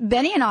 Yeah,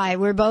 Benny and I,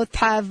 we both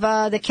have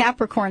the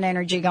Capricorn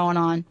energy going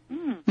on.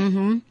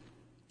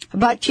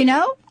 But,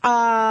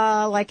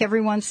 like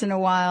every once in a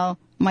while,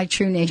 my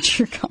true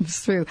nature comes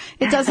through.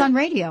 It does on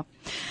radio.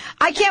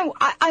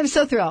 I'm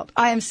so thrilled.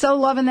 I am so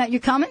loving that you're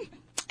coming.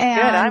 And,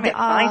 Good, I'm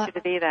excited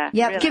to be there.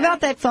 Yeah, really. give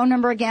out that phone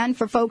number again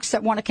for folks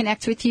that want to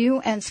connect with you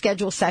and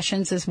schedule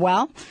sessions as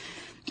well.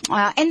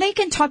 And they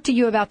can talk to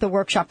you about the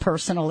workshop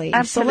personally.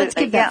 Absolutely. So let's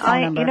give that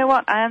phone number. You know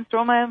what? I answer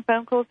all my own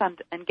phone calls, and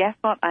guess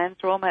what? I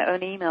answer all my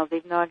own emails,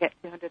 even though I get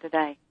 200 a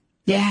day.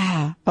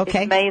 Yeah.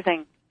 Okay. It's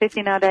amazing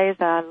 50 nowadays.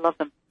 I love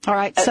them. All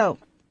right, so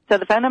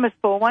the phone number is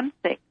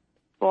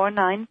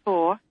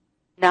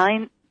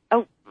 416-494-2233.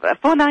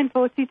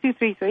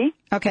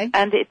 Okay.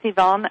 And it's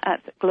Yvonne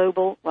at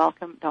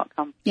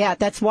globalwelcome.com. Yeah,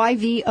 that's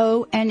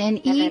YVONNE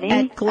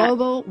at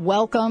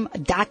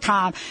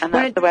globalwelcome.com. And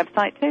that's the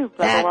website too,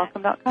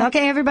 globalwelcome.com.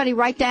 Okay, everybody,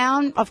 write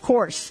down, of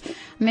course.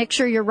 Make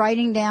sure you're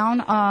writing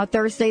down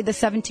Thursday the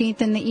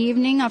 17th in the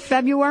evening of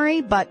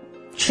February, but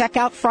check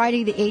out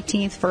Friday the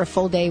 18th for a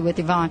full day with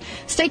Yvonne.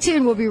 Stay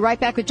tuned. We'll be right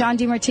back with John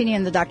DeMartini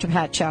and the Dr.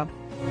 Pat Show.